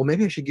them. Well,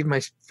 maybe I should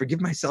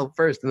forgive myself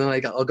first. And then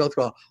I'll go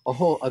through a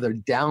whole other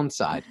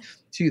downside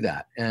to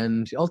that.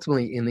 And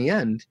ultimately in the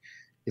end,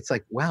 it's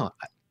wow,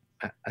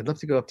 I'd love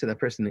to go up to that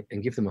person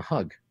and give them a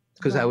hug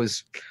because I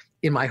was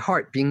in my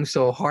heart being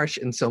so harsh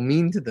and so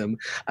mean to them.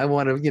 I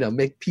want to,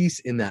 make peace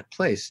in that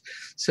place.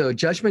 So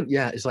judgment,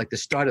 is the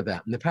start of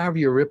that. And the power of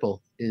your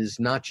ripple is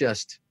not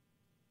just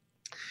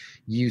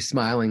you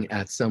smiling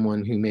at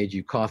someone who made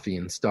you coffee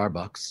in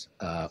Starbucks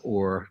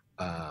or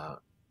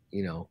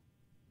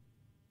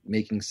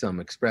making some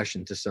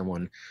expression to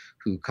someone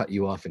who cut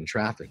you off in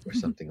traffic or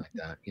something like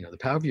that. The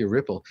power of your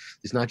ripple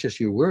is not just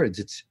your words,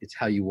 it's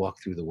how you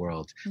walk through the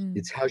world.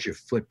 It's how's your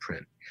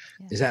footprint.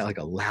 Yes. Is that like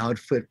a loud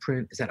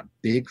footprint? Is that a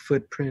big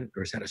footprint?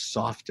 Or is that a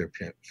softer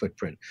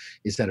footprint?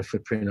 Is that a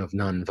footprint of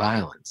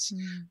nonviolence?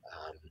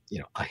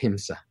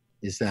 Ahimsa.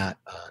 Is that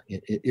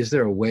is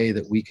there a way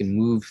that we can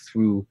move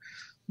through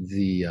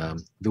the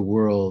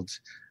world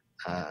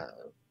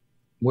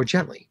more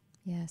gently?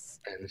 Yes.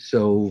 And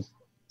so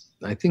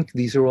I think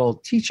these are all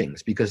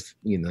teachings, because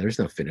there's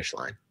no finish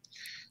line.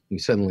 We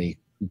suddenly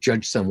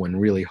judge someone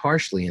really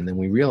harshly, and then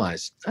we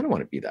realize, I don't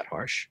want to be that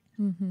harsh.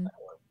 Mm-hmm.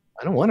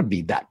 I don't want to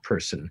be that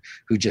person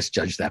who just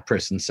judged that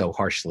person so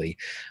harshly.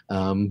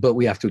 But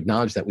we have to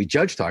acknowledge that we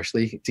judged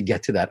harshly to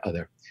get to that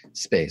other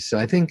space. So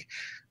I think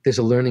there's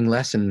a learning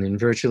lesson in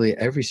virtually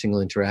every single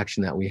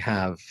interaction that we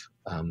have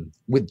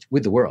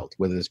with the world,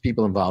 whether there's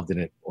people involved in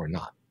it or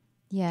not.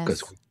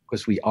 Yes.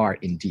 Because we are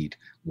indeed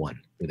one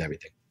with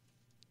everything.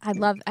 I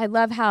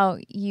love how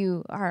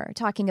you are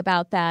talking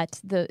about that.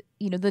 The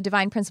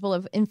divine principle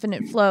of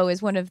infinite flow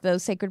is one of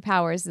those sacred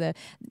powers,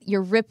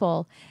 your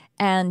ripple.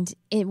 And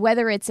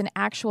whether it's an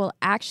actual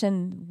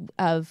action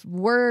of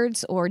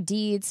words or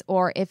deeds,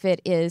 or if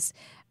it is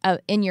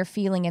in your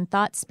feeling and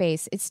thought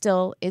space, it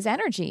still is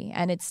energy,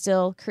 and it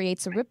still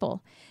creates a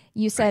ripple.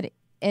 You said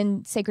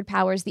in Sacred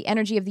Powers, the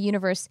energy of the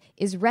universe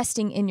is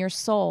resting in your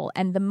soul,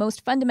 and the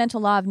most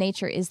fundamental law of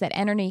nature is that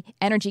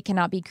energy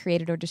cannot be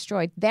created or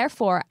destroyed.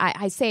 Therefore,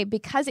 I say,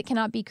 because it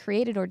cannot be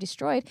created or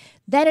destroyed,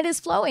 then it is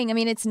flowing. I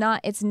mean, it's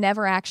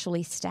never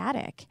actually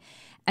static.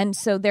 And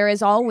so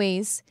there's an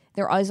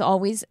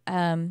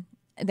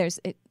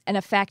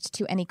effect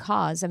to any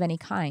cause of any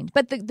kind.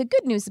 But the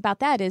good news about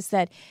that is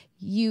that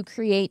you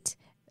create,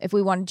 if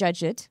we want to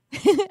judge it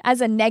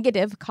as a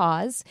negative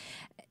cause,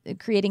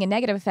 creating a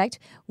negative effect,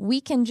 we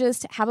can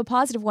just have a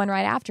positive one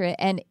right after it,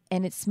 and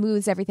it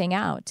smooths everything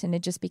out, and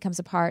it just becomes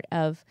a part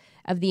of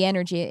the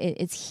energy.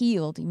 It's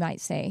healed, you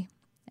might say,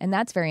 and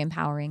that's very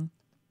empowering.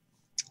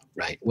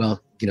 Right.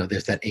 Well,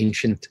 there's that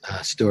ancient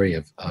story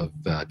of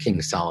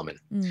King Solomon,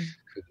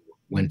 who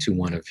went to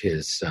one of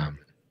his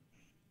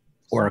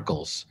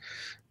oracles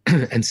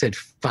and said,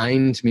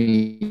 "Find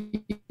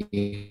me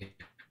a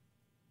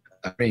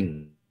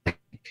ring."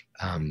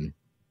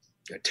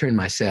 Turn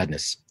my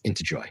sadness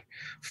into joy.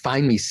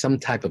 Find me some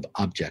type of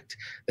object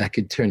that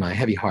could turn my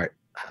heavy heart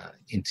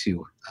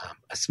into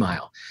a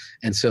smile.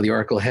 And so the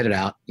oracle headed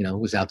out,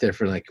 was out there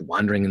for like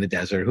wandering in the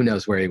desert. Who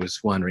knows where he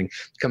was wandering.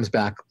 Comes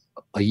back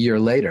a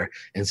year later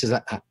and says,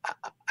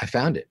 I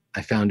found it.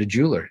 I found a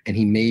jeweler, and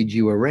he made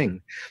you a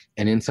ring.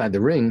 And inside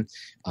the ring,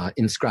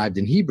 inscribed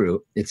in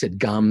Hebrew, it said,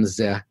 Gam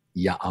ze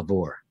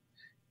ya'avor.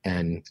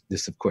 And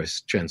this, of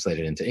course,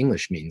 translated into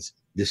English means,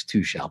 this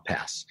too shall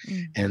pass.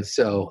 And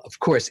so, of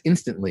course,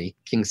 instantly,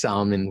 King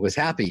Solomon was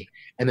happy,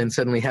 and then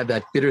suddenly had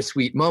that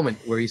bittersweet moment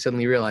where he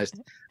suddenly realized,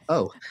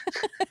 smile,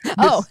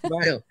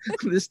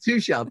 this too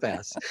shall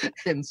pass.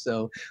 And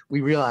so we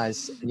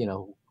realize,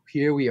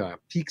 here we are,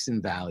 peaks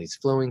and valleys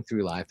flowing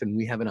through life, and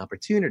we have an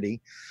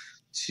opportunity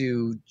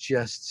to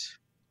just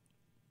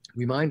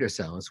remind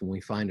ourselves when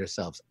we find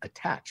ourselves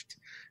attached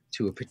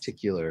to a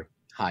particular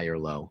high or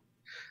low,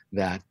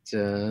 that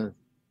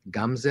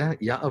Gamze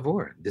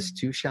Ya'avor, this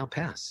too shall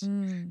pass.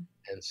 And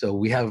so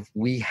we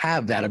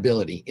have that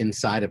ability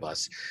inside of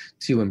us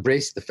to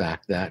embrace the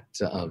fact that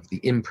of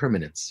the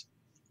impermanence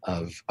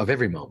of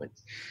every moment.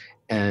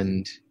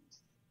 And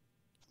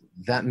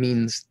that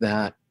means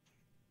that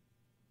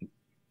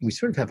we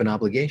sort of have an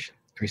obligation,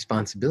 a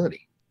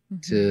responsibility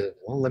to,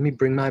 let me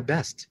bring my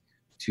best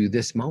to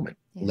this moment.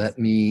 Yes.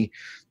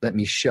 Let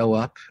me show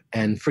up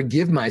and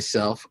forgive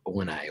myself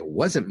when I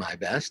wasn't my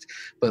best,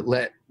 but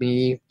let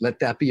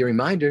that be a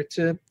reminder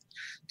to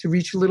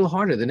reach a little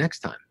harder the next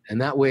time.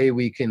 And that way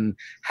we can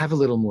have a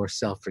little more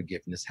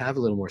self-forgiveness, have a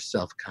little more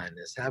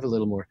self-kindness, have a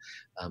little more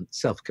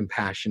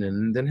self-compassion,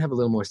 and then have a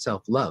little more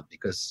self-love,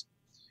 because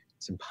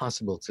it's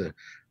impossible to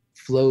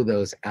flow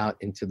those out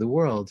into the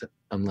world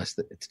unless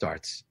it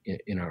starts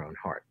in our own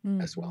heart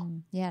as well.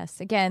 Yes.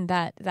 Again,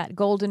 that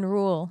golden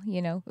rule,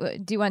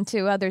 do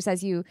unto others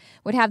as you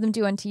would have them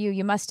do unto you.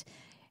 You must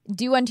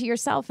do unto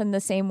yourself in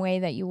the same way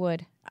that you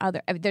would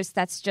other.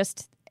 That's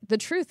just the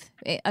truth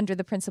under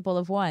the principle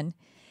of one.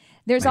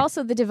 There's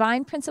also the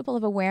divine principle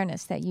of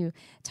awareness that you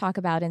talk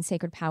about in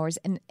Sacred Powers.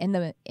 And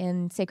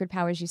in Sacred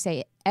Powers, you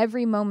say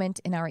every moment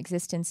in our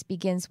existence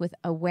begins with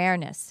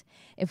awareness.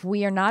 If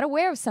we are not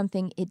aware of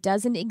something, it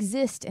doesn't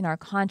exist in our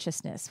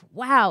consciousness.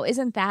 Wow,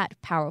 isn't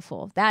that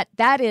powerful?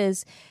 That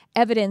is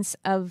evidence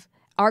of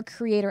our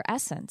creator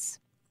essence.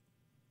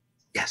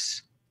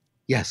 Yes.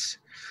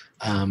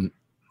 And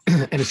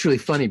it's really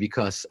funny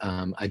because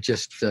I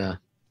just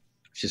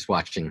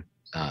watching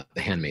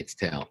The Handmaid's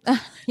Tale.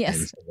 Yes.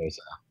 And so there's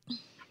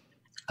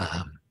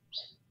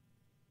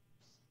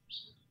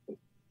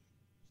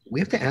we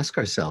have to ask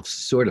ourselves,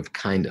 sort of,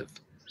 kind of,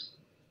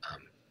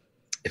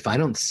 if I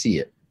don't see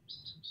it,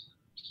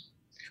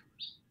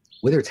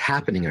 whether it's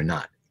happening or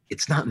not,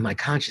 it's not in my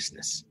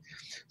consciousness.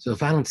 So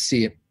if I don't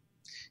see it,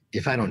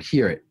 if I don't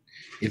hear it,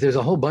 if there's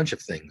a whole bunch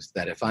of things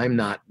that if I'm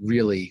not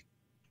really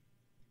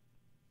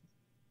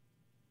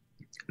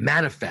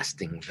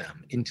manifesting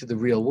them into the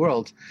real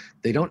world,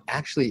 they don't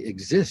actually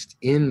exist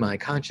in my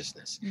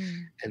consciousness.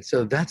 And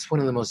so that's one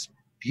of the most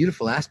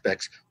beautiful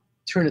aspects.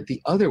 Turn it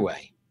the other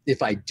way.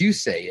 If I do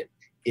say it,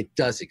 it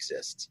does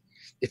exist.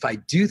 If I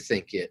do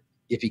think it,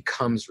 it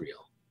becomes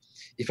real.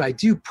 If I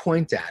do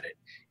point at it,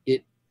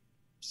 it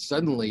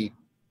suddenly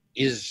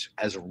is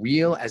as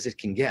real as it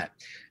can get.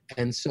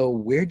 And so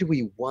where do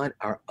we want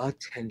our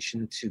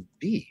attention to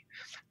be?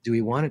 Do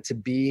we want it to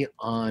be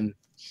on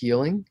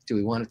healing? Do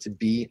we want it to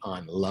be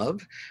on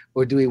love?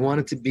 Or do we want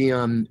it to be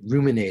on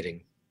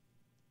ruminating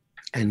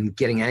and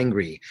getting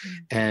angry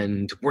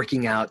and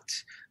working out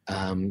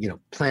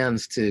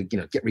plans to,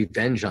 get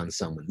revenge on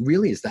someone?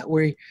 Really, is that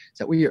where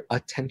your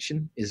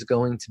attention is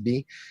going to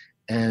be?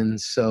 And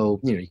so,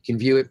 you can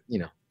view it,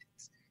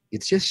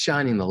 it's just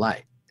shining the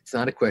light. It's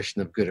not a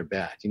question of good or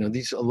bad.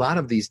 A lot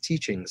of these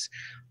teachings,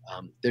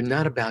 they're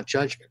not about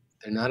judgment.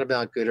 They're not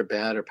about good or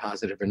bad or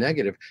positive or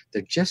negative.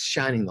 They're just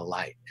shining the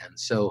light. And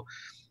so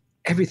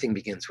everything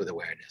begins with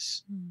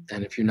awareness.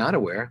 And if you're not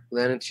aware,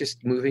 then it's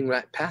just moving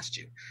right past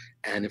you.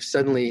 And if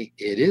suddenly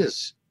it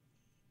is,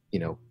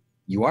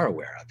 you are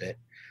aware of it,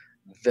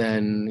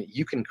 then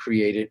you can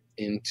create it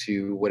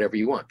into whatever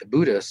you want. The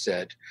Buddha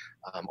said,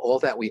 all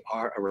that we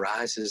are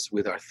arises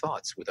with our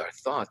thoughts. With our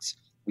thoughts,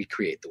 we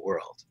create the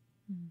world.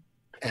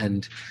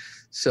 And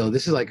so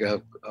this is like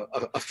a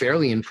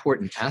fairly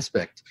important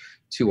aspect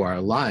to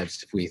our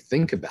lives if we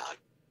think about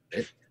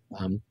it.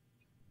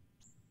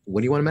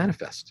 What do you want to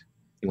manifest?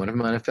 You want to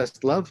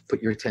manifest love?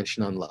 Put your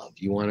attention on love.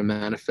 You want to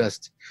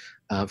manifest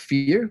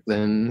fear?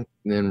 Then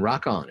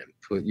rock on and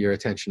put your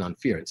attention on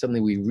fear. And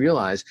suddenly we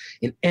realize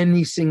in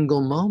any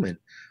single moment,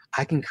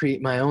 I can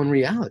create my own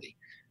reality.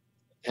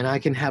 And I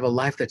can have a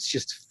life that's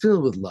just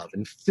filled with love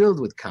and filled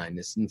with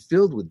kindness and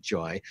filled with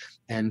joy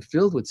and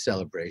filled with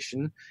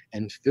celebration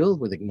and filled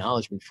with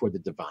acknowledgement for the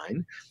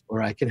divine.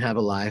 Or I can have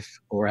a life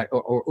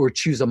or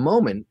choose a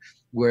moment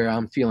where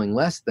I'm feeling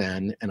less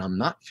than and I'm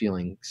not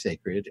feeling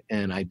sacred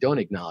and I don't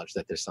acknowledge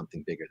that there's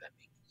something bigger than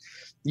me.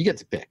 You get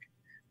to pick.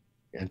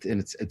 And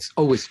it's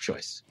always a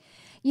choice.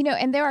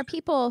 And there are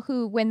people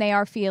who, when they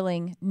are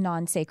feeling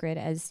non-sacred,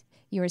 as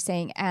you were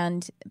saying,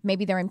 and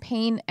maybe they're in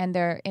pain and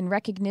they're in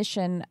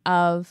recognition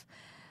of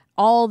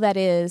all that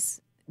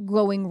is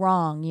going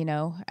wrong,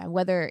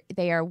 whether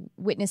they are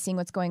witnessing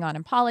what's going on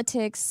in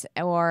politics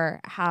or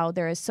how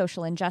there is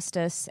social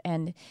injustice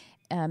and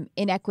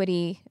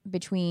inequity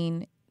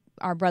between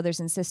our brothers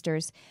and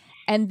sisters.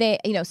 And they,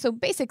 so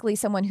basically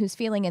someone who's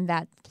feeling in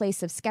that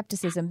place of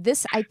skepticism,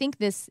 I think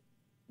this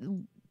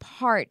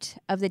part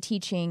of the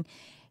teaching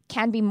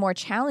can be more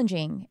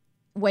challenging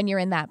when you're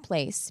in that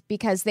place,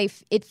 because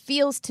it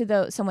feels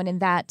to someone in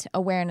that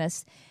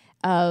awareness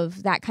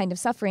of that kind of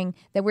suffering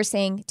that we're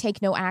saying take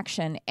no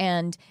action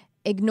and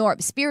ignore,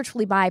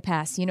 spiritually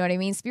bypass, you know what I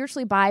mean?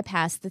 Spiritually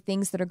bypass the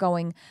things that are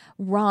going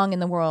wrong in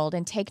the world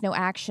and take no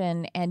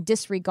action and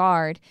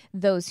disregard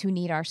those who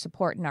need our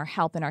support and our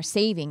help and our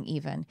saving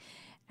even.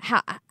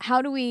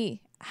 How do we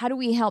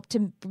help to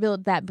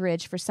build that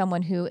bridge for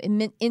someone who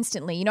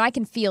instantly, I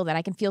can feel that.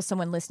 I can feel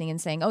someone listening and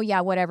saying, oh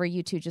yeah, whatever,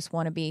 you two just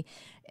want to be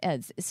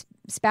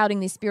spouting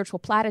these spiritual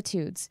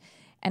platitudes.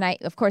 And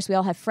of course, we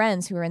all have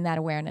friends who are in that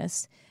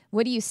awareness.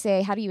 What do you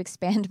say? How do you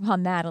expand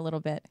upon that a little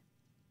bit?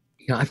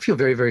 I feel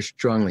very, very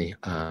strongly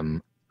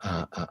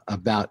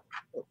about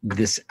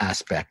this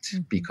aspect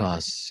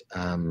because,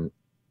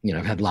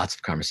 I've had lots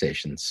of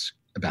conversations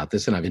about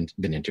this and I've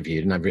been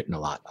interviewed and I've written a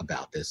lot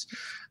about this.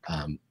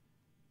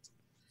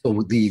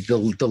 So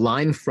the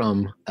line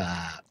from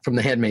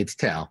The Handmaid's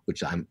Tale,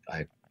 which I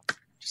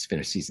just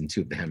finished season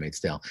 2 of The Handmaid's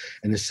Tale,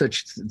 and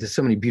there's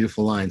so many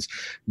beautiful lines.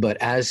 But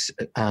as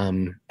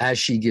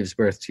she gives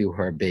birth to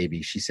her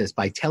baby, she says,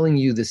 "By telling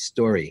you this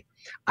story,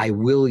 I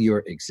will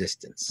your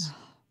existence.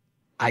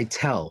 I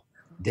tell,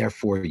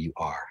 therefore you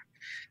are."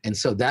 And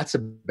so that's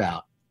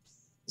about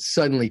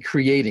suddenly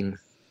creating,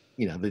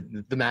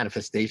 the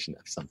manifestation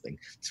of something.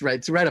 It's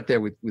right up there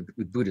with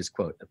Buddha's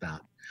quote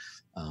about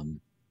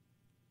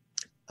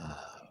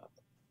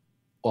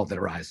all that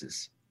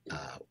arises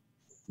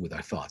with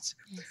our thoughts.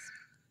 Yes.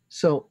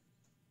 So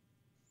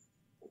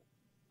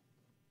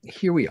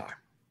here we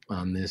are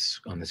on this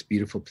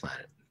beautiful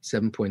planet,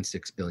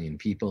 7.6 billion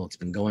people. It's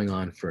been going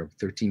on for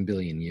 13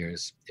 billion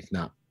years, if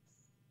not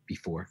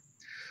before.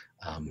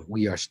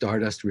 We are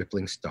stardust,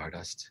 rippling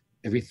stardust.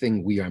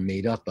 Everything we are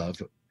made up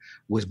of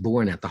was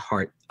born at the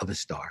heart of a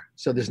star.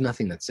 So there's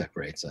nothing that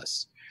separates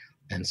us.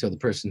 And so the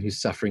person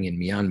who's suffering in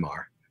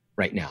Myanmar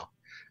right now,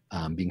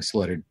 being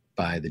slaughtered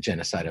by the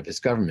genocide of his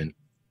government,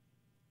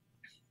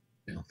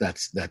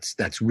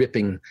 that's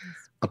ripping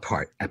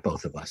apart at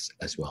both of us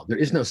as well. There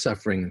is no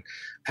suffering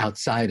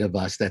outside of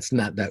us that's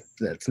not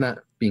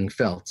being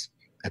felt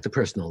at the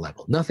personal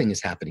level. Nothing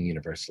is happening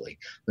universally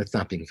that's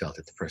not being felt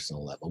at the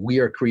personal level. We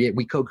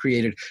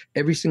co-created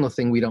every single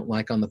thing we don't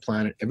like on the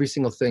planet, every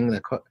single thing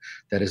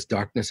that is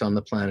darkness on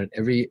the planet,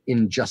 every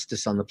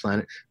injustice on the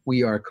planet,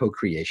 we are a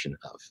co-creation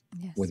of.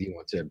 Yes. Whether you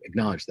want to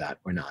acknowledge that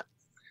or not,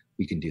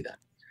 we can do that.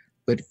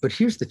 But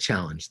here's the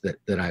challenge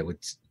that I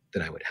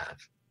would have.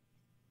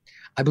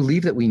 I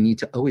believe that we need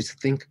to always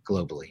think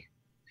globally,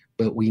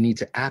 but we need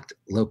to act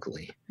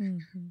locally.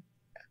 Mm-hmm.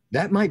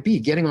 That might be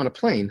getting on a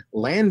plane,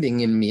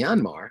 landing in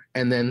Myanmar,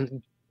 and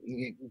then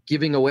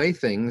giving away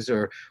things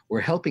or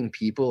helping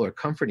people or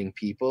comforting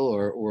people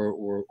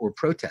or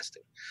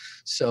protesting.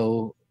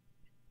 So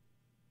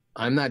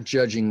I'm not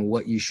judging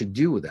what you should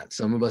do with that.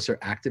 Some of us are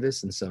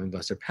activists and some of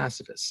us are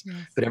pacifists, yes.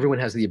 But everyone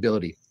has the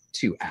ability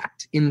to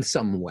act in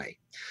some way.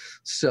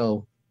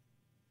 So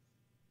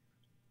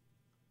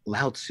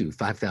Lao Tzu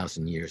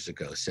 5,000 years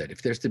ago said,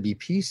 if there's to be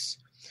peace,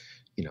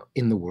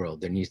 in the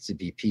world, there needs to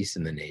be peace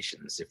in the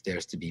nations. If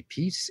there's to be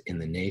peace in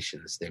the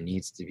nations, there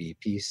needs to be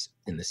peace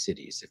in the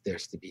cities. If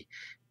there's to be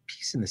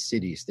peace in the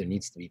cities, there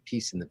needs to be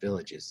peace in the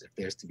villages. If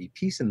there's to be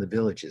peace in the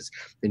villages,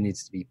 there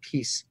needs to be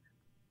peace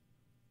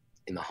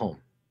in the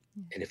home.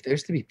 And if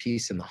there's to be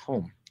peace in the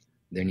home,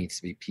 there needs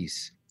to be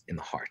peace in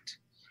the heart.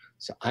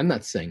 So I'm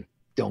not saying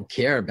don't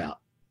care about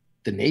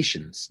the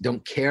nations,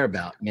 don't care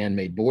about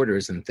man-made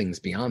borders and things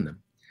beyond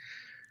them.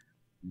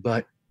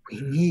 But we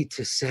need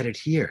to set it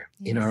here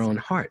in our own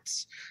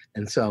hearts.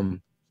 And so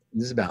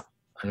this is about,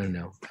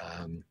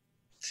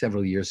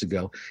 several years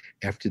ago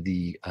after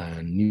the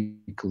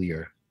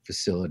nuclear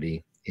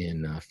facility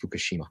in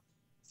Fukushima.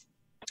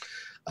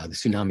 The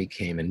tsunami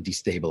came and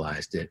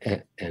destabilized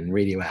it, and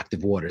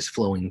radioactive waters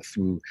flowing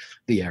through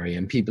the area,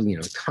 and people,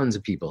 tons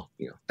of people,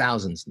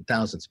 thousands and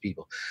thousands of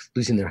people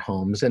losing their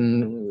homes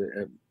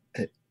and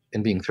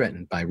being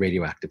threatened by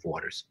radioactive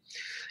waters.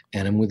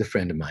 And I'm with a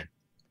friend of mine,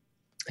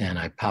 and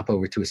I pop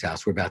over to his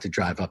house. We're about to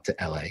drive up to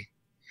LA,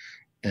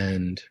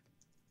 and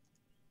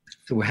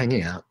so we're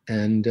hanging out,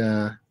 and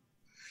I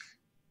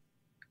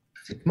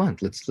said, come on,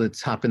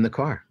 let's hop in the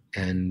car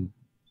and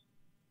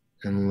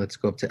let's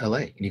go up to LA.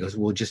 And he goes,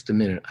 well, just a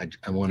minute.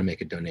 I want to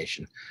make a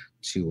donation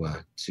to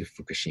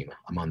Fukushima.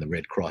 I'm on the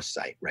Red Cross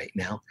site right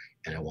now,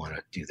 and I want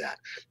to do that.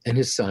 And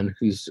his son,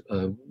 who's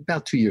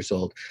about 2 years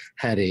old,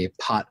 had a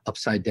pot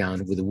upside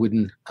down with a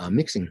wooden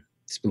mixing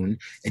spoon,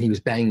 and he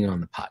was banging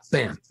on the pot.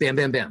 Bam, bam,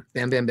 bam, bam,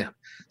 bam, bam, bam.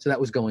 So that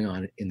was going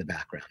on in the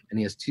background. And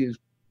he has two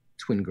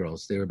twin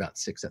girls. They were about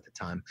 6 at the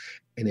time,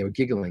 and they were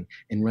giggling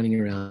and running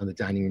around the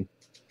dining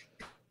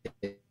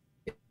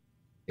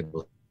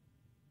room,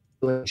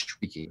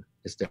 shrieking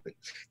hysterically.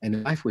 And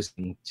the wife was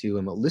saying to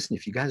him, well, listen,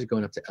 if you guys are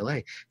going up to LA,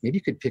 maybe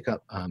you could pick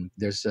up,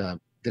 there's a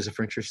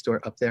furniture store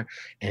up there,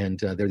 and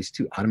there are these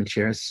 2 ottoman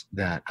chairs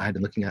that I had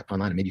been looking at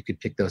online, and maybe you could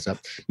pick those up.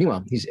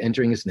 Meanwhile, he's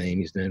entering his name,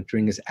 he's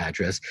entering his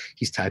address,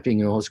 he's typing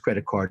in all his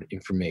credit card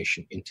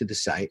information into the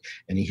site,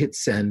 and he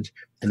hits send,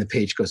 and the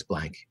page goes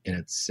blank, and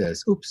it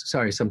says, oops,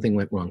 sorry, something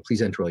went wrong.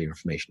 Please enter all your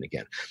information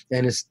again.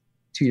 And his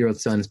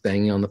 2-year-old son's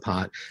banging on the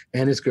pot,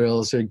 and his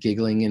girls are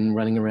giggling and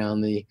running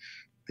around the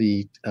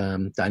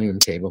dining room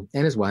table,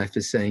 and his wife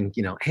is saying,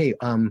 hey,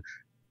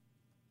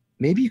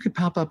 maybe you could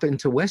pop up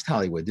into West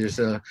Hollywood. There's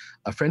a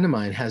friend of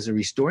mine has a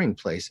restoring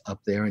place up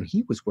there, and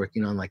he was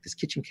working on like this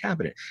kitchen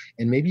cabinet,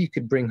 and maybe you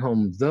could bring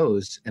home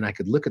those, and I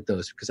could look at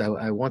those because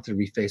I wanted to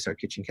reface our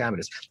kitchen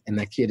cabinets. And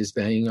that kid is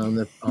banging on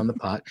the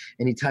pot,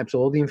 and he types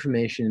all the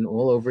information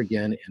all over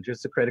again,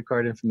 enters the credit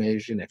card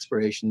information,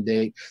 expiration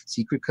date,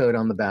 secret code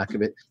on the back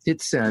of it,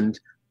 hits send,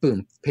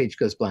 boom, page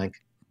goes blank.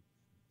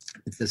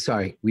 It says,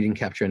 sorry, we didn't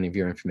capture any of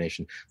your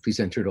information. Please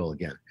enter it all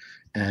again.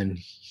 And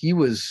he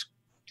was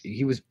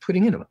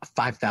putting in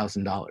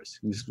 $5,000.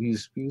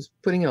 He was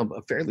putting in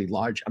a fairly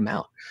large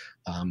amount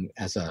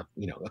as a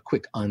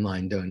quick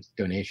online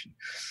donation.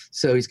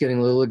 So he's getting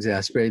a little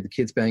exasperated. The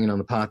kid's banging on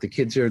the pot. The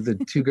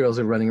 2 girls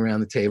are running around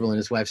the table, and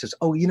his wife says,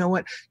 oh, you know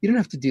what? You don't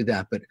have to do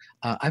that, but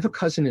I have a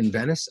cousin in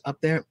Venice up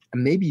there,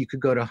 and maybe you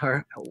could go to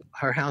her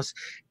house,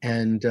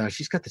 and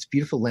she's got this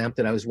beautiful lamp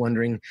that I was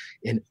wondering,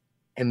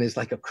 and there's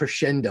like a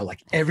crescendo,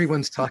 like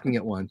everyone's talking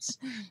at once.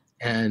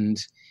 And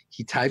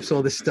he types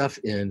all this stuff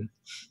in,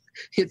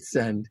 hits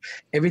send,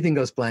 everything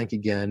goes blank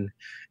again.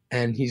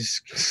 And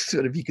he's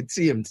you could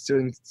see him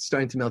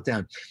starting to melt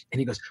down. And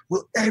he goes,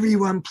 will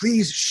everyone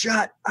please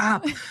shut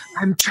up?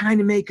 I'm trying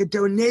to make a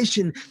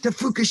donation to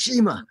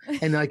Fukushima.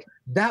 And like,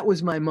 that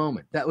was my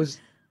moment. That was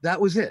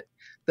it.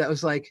 That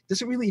was like,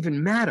 does it really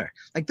even matter?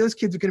 Like, those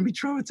kids are going to be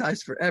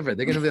traumatized forever.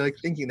 They're going to be like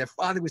thinking their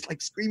father was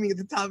like screaming at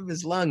the top of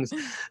his lungs.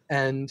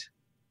 And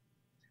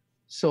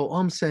so all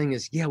I'm saying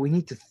is, yeah, we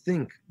need to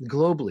think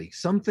globally.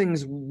 Some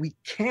things we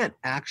can't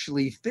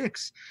actually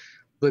fix.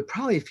 But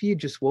probably if he had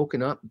just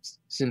woken up,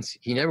 since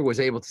he never was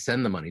able to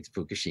send the money to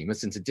Fukushima,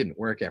 since it didn't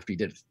work after he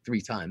did it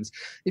 3 times,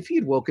 if he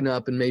had woken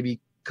up and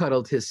maybe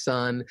cuddled his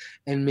son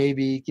and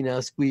maybe,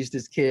 squeezed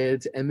his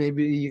kids and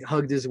maybe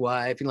hugged his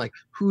wife, and like,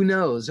 who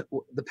knows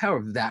the power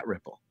of that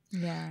ripple.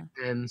 Yeah.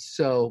 And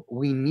so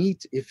we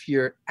need, if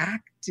you're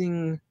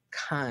acting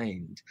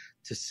kind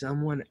to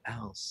someone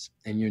else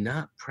and you're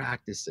not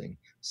practicing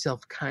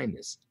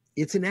self-kindness,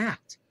 it's an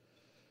act.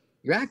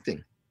 You're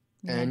acting.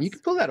 Yes. And you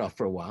can pull that off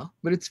for a while,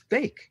 but it's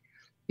fake.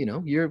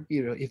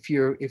 If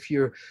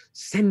you're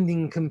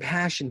sending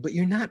compassion, but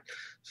you're not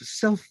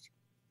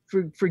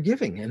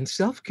forgiving and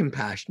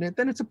self-compassionate,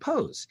 then it's a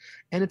pose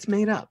and it's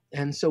made up.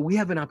 And so we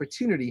have an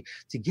opportunity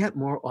to get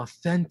more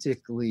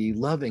authentically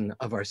loving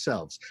of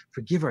ourselves,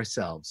 forgive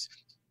ourselves,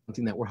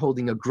 something that we're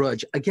holding a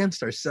grudge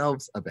against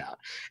ourselves about,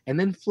 and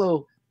then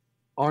flow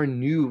our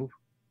new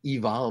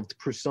evolved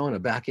persona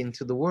back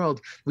into the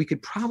world. We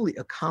could probably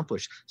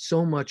accomplish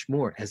so much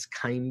more as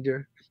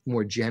kinder,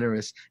 more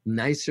generous,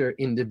 nicer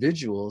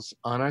individuals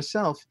on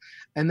ourselves.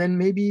 And then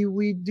maybe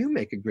we do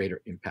make a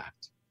greater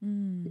impact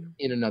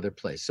in another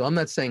place. So I'm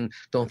not saying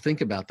don't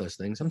think about those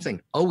things. I'm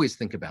saying always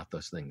think about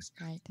those things.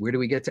 Right. Where do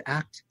we get to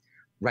act?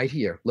 Right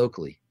here,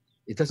 locally.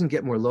 It doesn't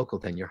get more local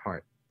than your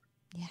heart.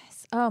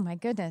 Yes. Oh my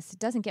goodness. It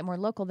doesn't get more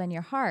local than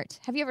your heart.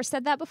 Have you ever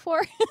said that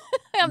before?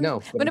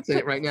 No, but I'm saying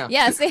it right now.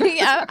 Yes.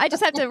 Yeah, I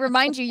just have to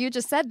remind you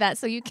just said that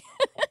so you can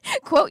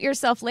quote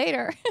yourself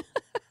later.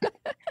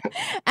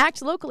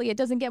 Act locally. It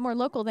doesn't get more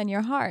local than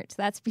your heart.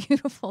 That's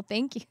beautiful.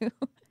 Thank you.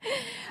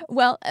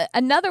 Well,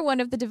 another one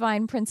of the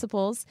divine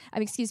principles,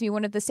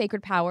 one of the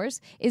sacred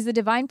powers is the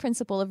divine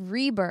principle of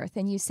rebirth.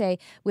 And you say,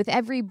 with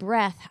every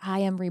breath, I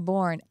am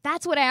reborn.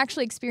 That's what I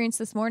actually experienced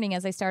this morning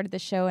as I started the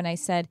show. And I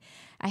said,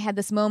 I had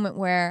this moment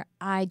where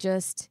I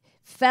just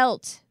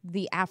felt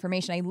the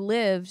affirmation. I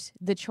lived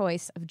the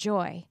choice of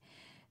joy.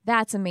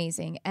 That's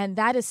amazing. And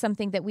that is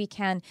something that we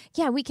can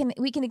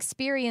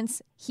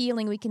experience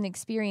healing. We can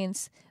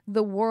experience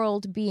the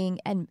world being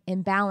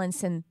in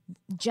balance and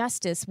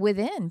justice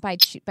within by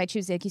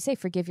choosing, like you say,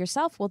 forgive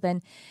yourself. Well,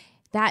 then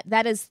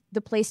that is the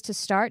place to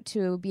start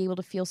to be able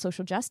to feel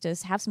social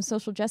justice, have some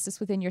social justice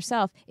within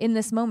yourself. In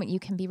this moment, you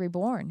can be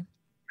reborn.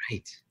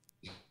 Right.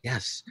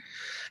 Yes.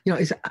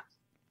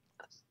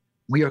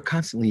 We are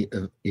constantly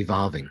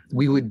evolving.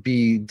 We would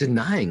be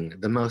denying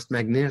the most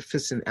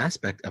magnificent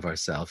aspect of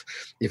ourselves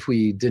if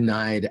we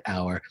denied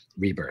our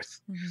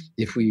rebirth,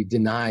 if we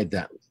denied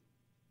that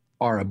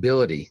our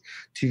ability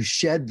to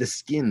shed the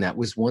skin that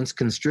was once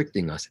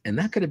constricting us. And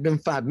that could have been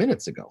 5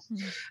 minutes ago,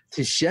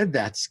 to shed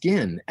that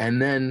skin.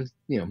 And then,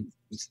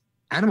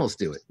 animals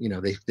do it.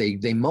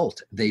 They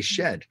molt, they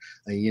shed,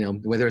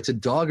 whether it's a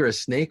dog or a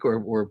snake or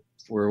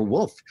a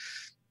wolf,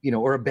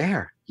 or a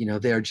bear.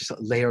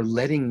 They are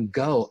letting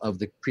go of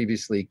the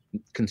previously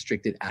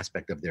constricted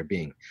aspect of their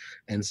being.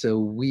 And so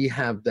we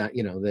have that,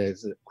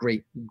 there's a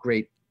great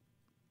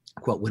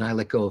quote, when I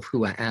let go of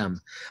who I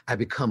am, I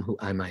become who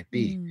I might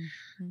be.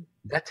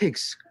 That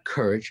takes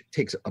courage,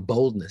 takes a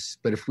boldness.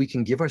 But if we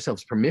can give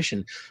ourselves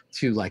permission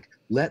to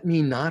let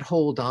me not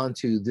hold on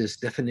to this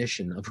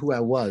definition of who I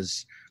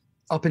was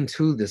up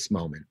until this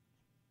moment,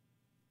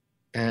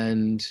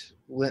 and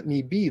let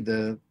me be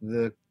the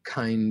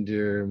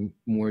kinder,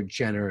 more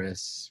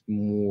generous,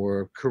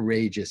 more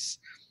courageous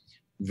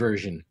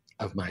version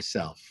of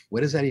myself.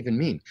 What does that even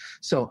mean?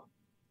 So,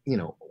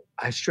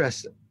 I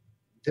stress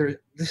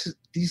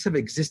these have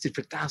existed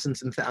for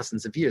thousands and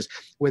thousands of years,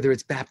 whether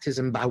it's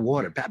baptism by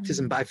water,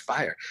 baptism by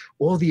fire,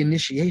 all the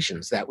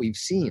initiations that we've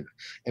seen.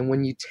 And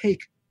when you take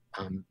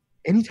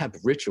any type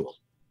of ritual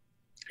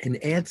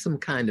and add some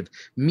kind of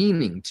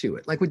meaning to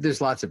it,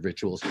 there's lots of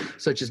rituals,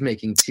 such as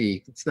making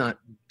tea. It's not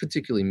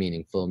particularly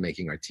meaningful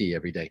making our tea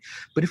every day.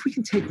 But if we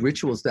can take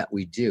rituals that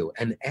we do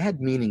and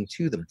add meaning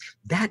to them,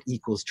 that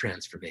equals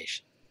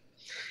transformation.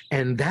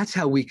 And that's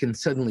how we can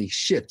suddenly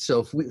shift.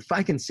 So if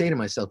I can say to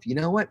myself, you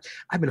know what,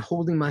 I've been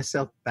holding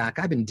myself back.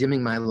 I've been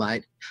dimming my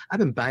light. I've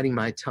been biting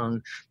my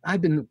tongue.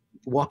 I've been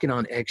walking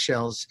on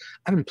eggshells.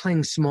 I've been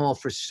playing small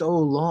for so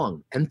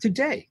long. And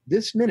today,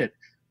 this minute,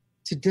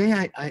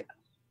 I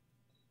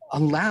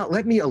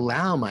let me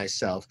allow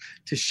myself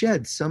to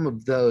shed some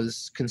of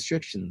those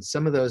constrictions,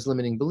 some of those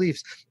limiting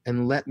beliefs,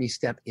 and let me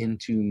step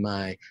into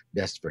my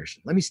best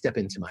version. Let me step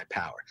into my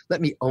power. Let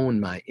me own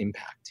my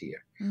impact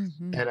here.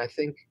 And I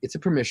think it's a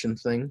permission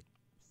thing.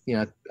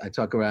 I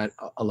talk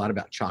a lot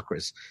about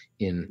chakras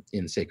in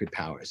Sacred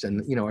Powers.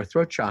 And, our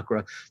throat chakra,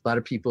 a lot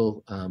of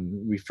people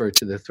refer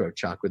to the throat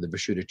chakra, the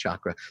Vishuddha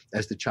chakra,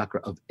 as the chakra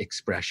of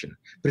expression.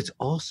 But it's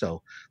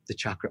also the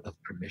chakra of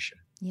permission.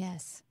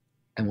 Yes.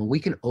 And when we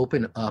can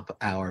open up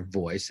our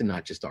voice, and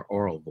not just our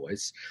oral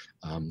voice,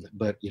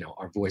 but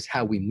our voice,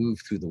 how we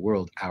move through the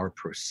world, our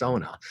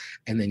persona,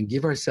 and then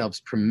give ourselves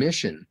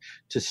permission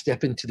to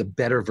step into the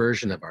better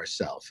version of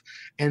ourselves.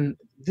 And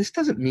this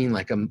doesn't mean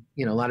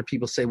a lot of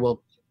people say,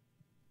 well,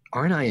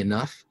 aren't I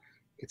enough?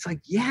 It's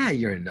yeah,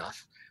 you're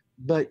enough.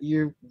 But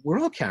we're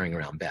all carrying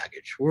around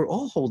baggage. We're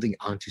all holding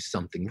on to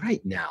something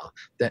right now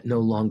that no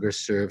longer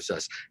serves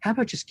us. How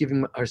about just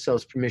giving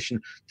ourselves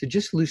permission to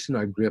just loosen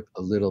our grip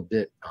a little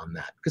bit on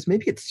that? Because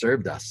maybe it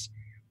served us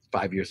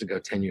 5 years ago,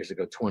 10 years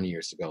ago, 20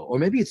 years ago, or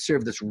maybe it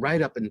served us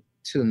right up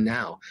until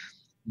now.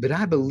 But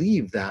I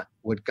believe that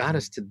what got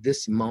us to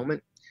this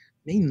moment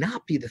may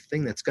not be the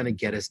thing that's going to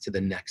get us to the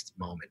next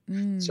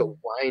moment. So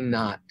why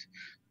not?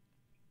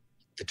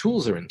 The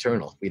tools are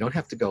internal. We don't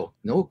have to go,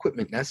 no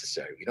equipment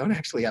necessary. We don't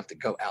actually have to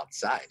go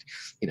outside.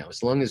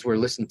 As long as we're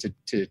listening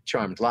to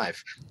Charmed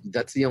Life,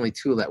 that's the only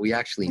tool that we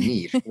actually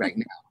need right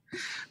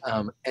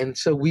now. And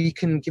so we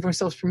can give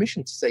ourselves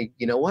permission to say,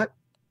 you know what?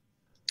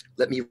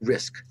 Let me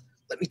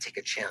take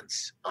a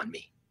chance on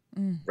me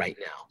right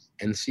now.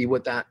 and see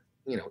what that,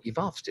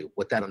 evolves to,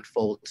 what that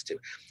unfolds to.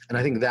 And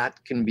I think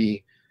that can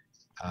be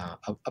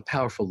a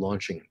powerful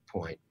launching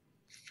point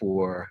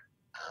for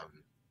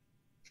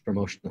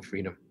emotional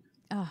freedom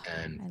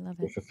and I love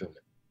it.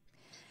 fulfillment.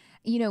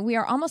 We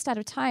are almost out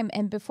of time.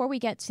 And before we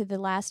get to the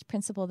last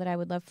principle that I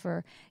would love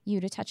for you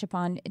to touch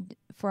upon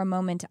for a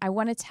moment, I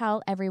want to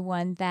tell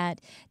everyone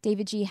that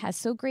davidji has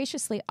so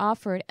graciously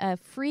offered a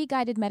free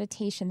guided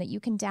meditation that you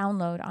can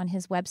download on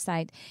his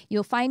website.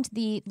 You'll find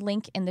the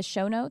link in the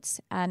show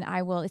notes, and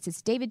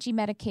it's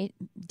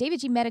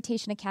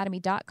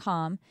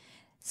davidjimeditationacademy.com/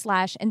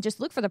 and just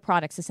look for the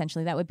products,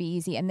 essentially. That would be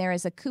easy. And there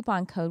is a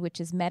coupon code, which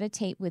is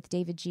Meditate with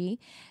davidji.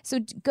 So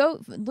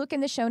go look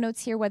in the show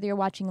notes here, whether you're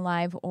watching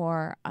live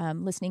or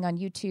listening on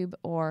YouTube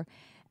or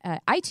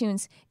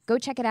iTunes. Go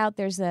check it out.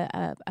 There's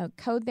a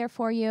code there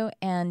for you,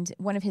 and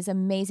one of his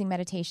amazing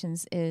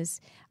meditations is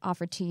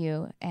offered to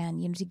you.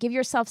 And to give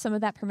yourself some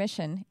of that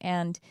permission.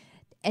 And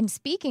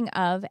speaking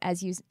of,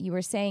 as you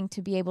were saying,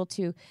 to be able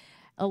to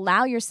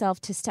allow yourself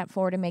to step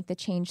forward and make the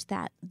change,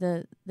 that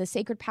the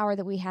sacred power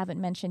that we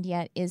haven't mentioned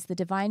yet is the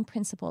divine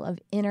principle of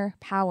inner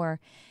power,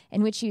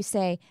 in which you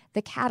say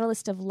the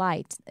catalyst of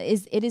light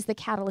is the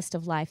catalyst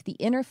of life. The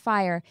inner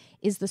fire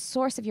is the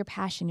source of your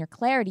passion, your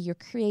clarity, your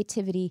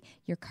creativity,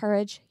 your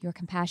courage, your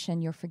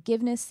compassion, your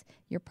forgiveness,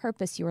 your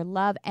purpose, your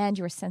love, and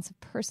your sense of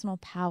personal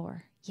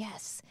power.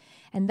 Yes.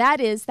 And that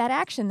is that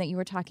action that you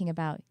were talking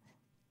about.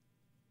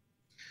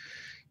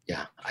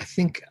 Yeah, I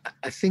think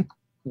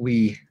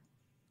we,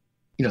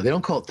 they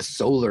don't call it the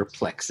solar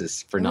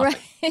plexus for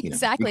nothing. Right,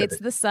 exactly. It's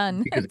the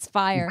sun. It's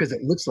fire. Because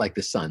it looks like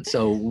the sun.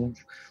 So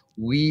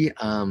we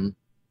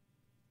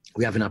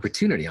have an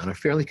opportunity on a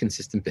fairly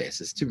consistent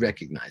basis to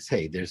recognize,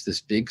 hey, there's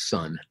this big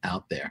sun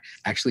out there,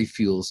 actually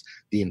fuels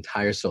the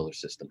entire solar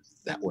system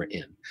that we're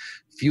in,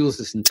 fuels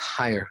this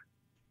entire,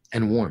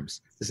 and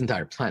warms this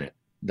entire planet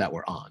that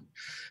we're on.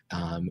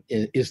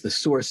 It is the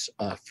source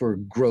for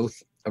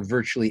growth of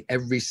virtually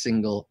every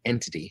single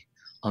entity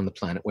on the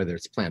planet, whether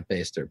it's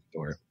plant-based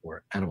or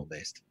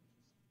animal-based.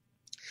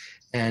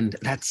 And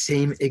that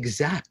same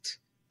exact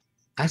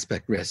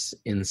aspect rests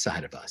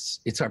inside of us.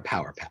 It's our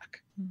power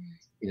pack.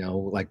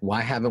 Like, why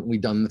haven't we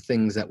done the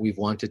things that we've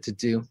wanted to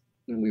do?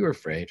 We were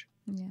afraid.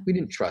 Yeah. We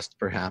didn't trust,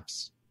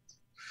 perhaps.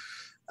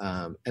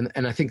 And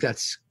I think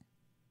that's,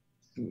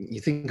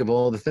 you think of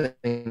all the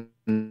things,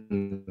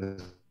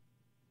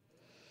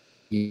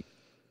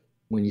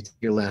 when you take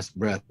your last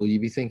breath, will you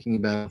be thinking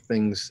about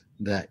things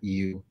that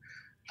you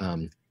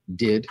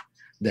did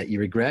that you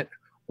regret,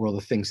 or all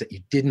the things that you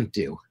didn't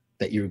do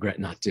that you regret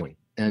not doing?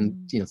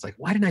 And it's like,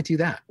 why didn't I do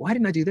that? Why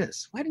didn't I do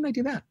this? Why didn't I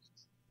do that?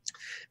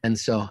 And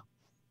so,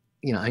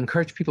 I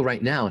encourage people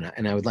right now,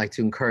 and I would like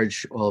to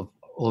encourage all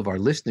of our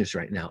listeners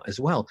right now as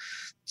well,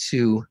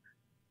 to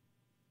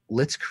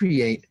let's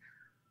create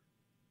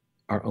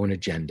our own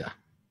agenda.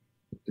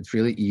 It's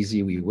really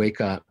easy. We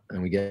wake up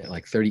and we get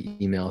like 30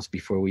 emails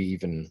before we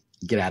even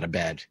get out of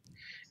bed.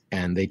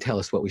 And they tell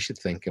us what we should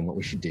think and what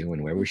we should do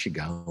and where we should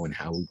go and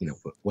how,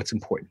 what's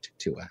important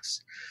to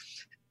us.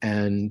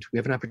 And we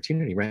have an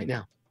opportunity right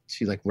now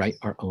to write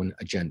our own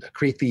agenda,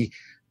 create the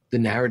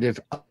narrative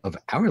of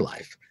our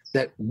life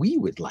that we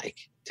would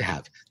like to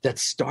have,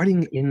 that's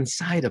starting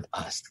inside of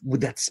us with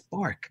that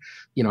spark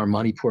in our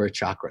Manipura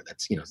chakra.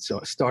 That's,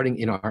 so starting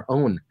in our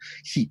own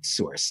heat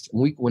source.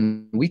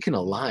 When we can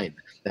align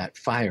that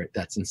fire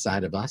that's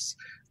inside of us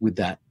with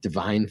that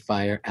divine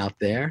fire out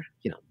there,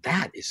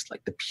 that is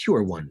like the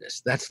pure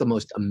oneness. That's the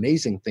most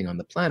amazing thing on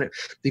the planet,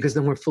 because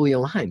then we're fully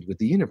aligned with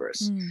the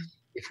universe.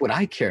 If what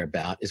I care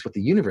about is what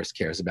the universe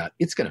cares about,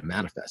 it's going to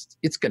manifest.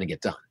 It's going to get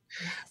done.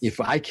 Yes.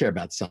 If I care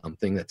about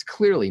something that's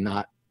clearly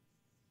not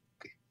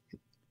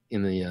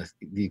in the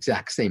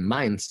exact same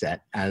mindset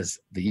as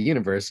the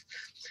universe,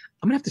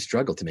 I'm gonna have to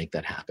struggle to make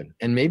that happen.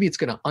 And maybe it's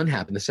gonna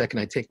unhappen the second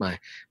I take my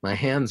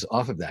hands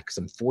off of that, because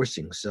I'm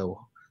forcing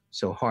so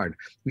hard.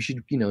 We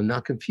should,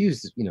 not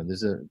confuse,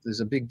 there's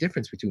a big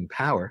difference between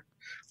power,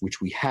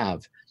 which we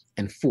have,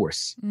 and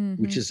force,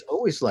 which is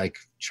always like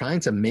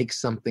trying to make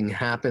something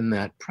happen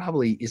that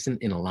probably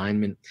isn't in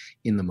alignment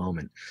in the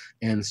moment.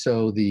 And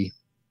so the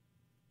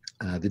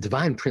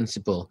divine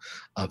principle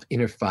of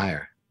inner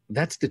fire,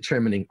 that's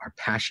determining our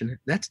passion.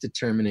 That's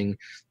determining,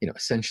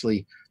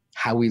 essentially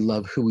how we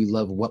love, who we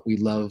love,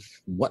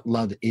 what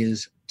love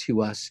is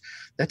to us.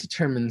 That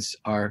determines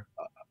our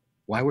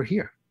why we're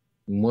here.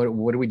 What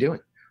are we doing?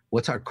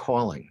 What's our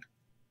calling?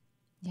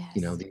 Yes.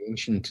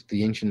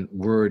 The ancient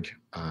word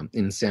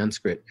in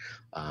Sanskrit,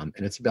 and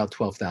it's about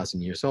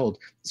 12,000 years old.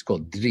 It's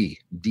called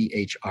Dri,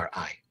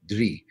 D-H-R-I,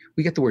 Dri.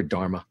 We get the word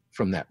dharma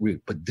from that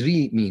root, but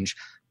Dri means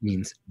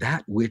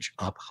that which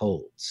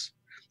upholds.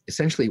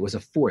 Essentially, it was a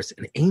force,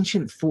 an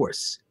ancient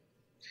force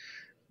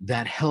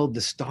that held the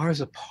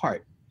stars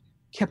apart,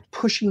 kept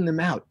pushing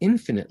them out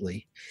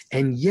infinitely,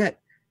 and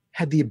yet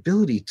had the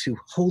ability to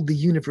hold the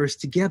universe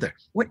together.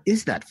 What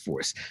is that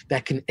force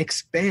that can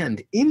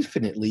expand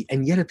infinitely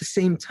and yet at the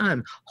same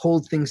time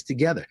hold things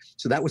together?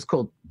 So that was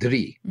called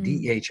Dri,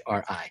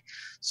 D-H-R-I.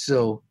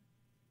 So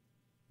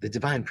the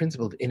divine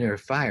principle of inner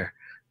fire,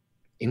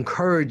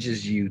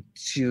 encourages you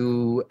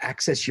to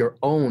access your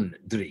own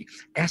dri.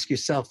 Ask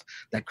yourself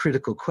that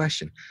critical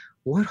question.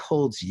 What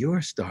holds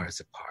your stars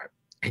apart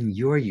and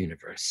your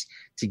universe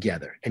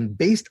together? And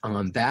based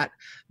on that,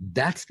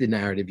 that's the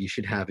narrative you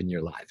should have in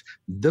your life.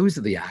 Those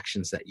are the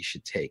actions that you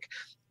should take.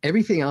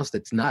 Everything else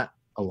that's not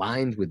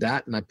aligned with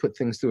that, and I put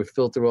things through a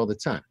filter all the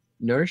time.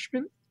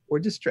 Nourishment or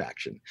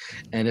distraction.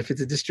 And if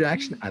it's a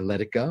distraction, I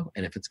let it go.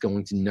 And if it's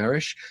going to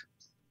nourish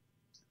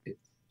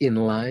in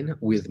line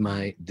with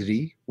my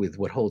dri, with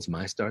what holds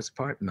my stars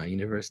apart, my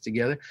universe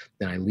together,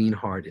 then I lean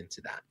hard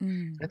into that.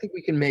 I think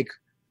we can make,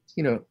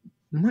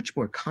 much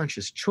more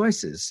conscious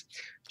choices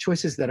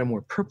that are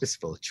more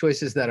purposeful,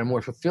 choices that are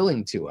more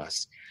fulfilling to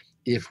us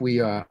if we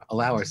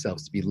allow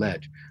ourselves to be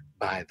led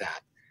by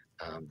that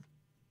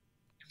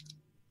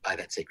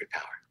sacred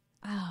power.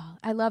 Oh,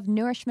 I love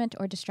nourishment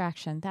or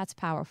distraction. That's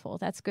powerful.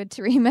 That's good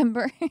to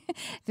remember if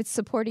it's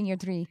supporting your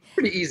dri.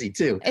 Pretty easy,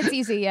 too. It's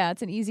easy, yeah.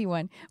 It's an easy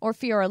one. Or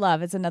fear or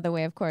love is another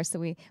way, of course, that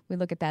we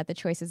look at that, the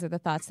choices or the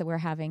thoughts that we're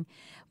having.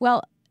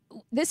 Well,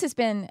 this has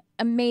been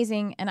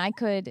amazing, and I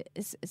could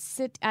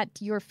sit at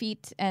your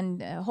feet and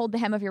hold the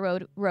hem of your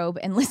robe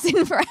and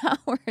listen for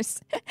hours.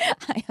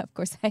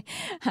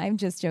 I'm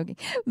just joking.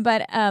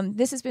 But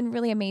this has been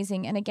really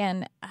amazing. And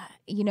again,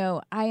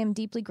 I am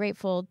deeply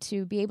grateful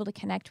to be able to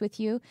connect with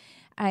you.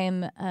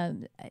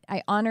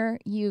 I honor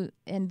you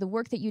and the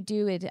work that you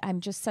do.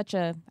 I'm just such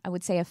I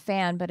would say a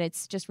fan, but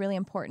it's just really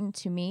important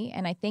to me.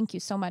 And I thank you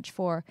so much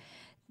for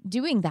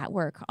doing that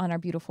work on our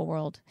beautiful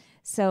world.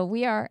 So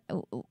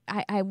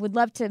I would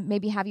love to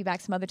maybe have you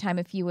back some other time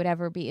if you would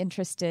ever be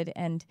interested,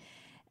 and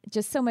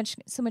just so much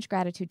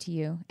gratitude to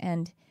you.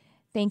 And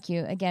thank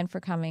you again for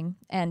coming.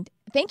 And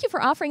thank you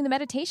for offering the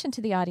meditation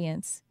to the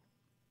audience.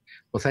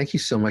 Well, thank you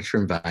so much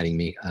for inviting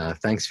me.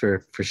 Thanks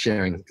for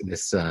sharing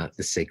this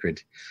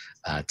sacred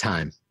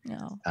time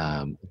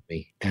with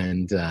me.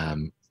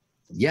 And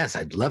yes,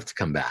 I'd love to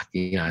come back.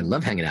 I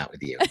love hanging out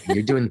with you.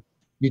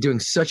 You're doing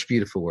such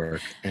beautiful work,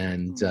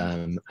 and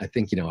I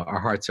think our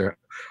hearts are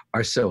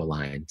so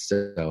aligned.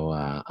 So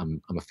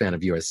I'm a fan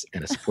of yours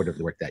and a supporter of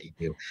the work that you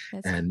do,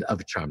 and of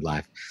A Charmed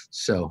Life.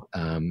 So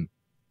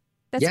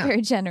that's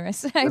very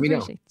generous. I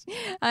appreciate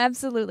it.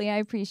 Absolutely, I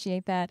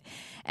appreciate that.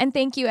 And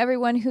thank you,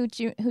 everyone who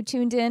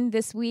tuned in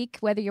this week,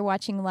 whether you're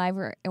watching live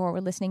or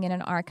we're listening in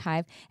an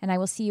archive. And I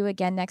will see you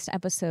again next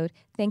episode.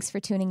 Thanks for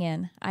tuning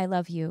in. I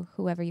love you,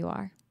 whoever you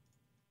are.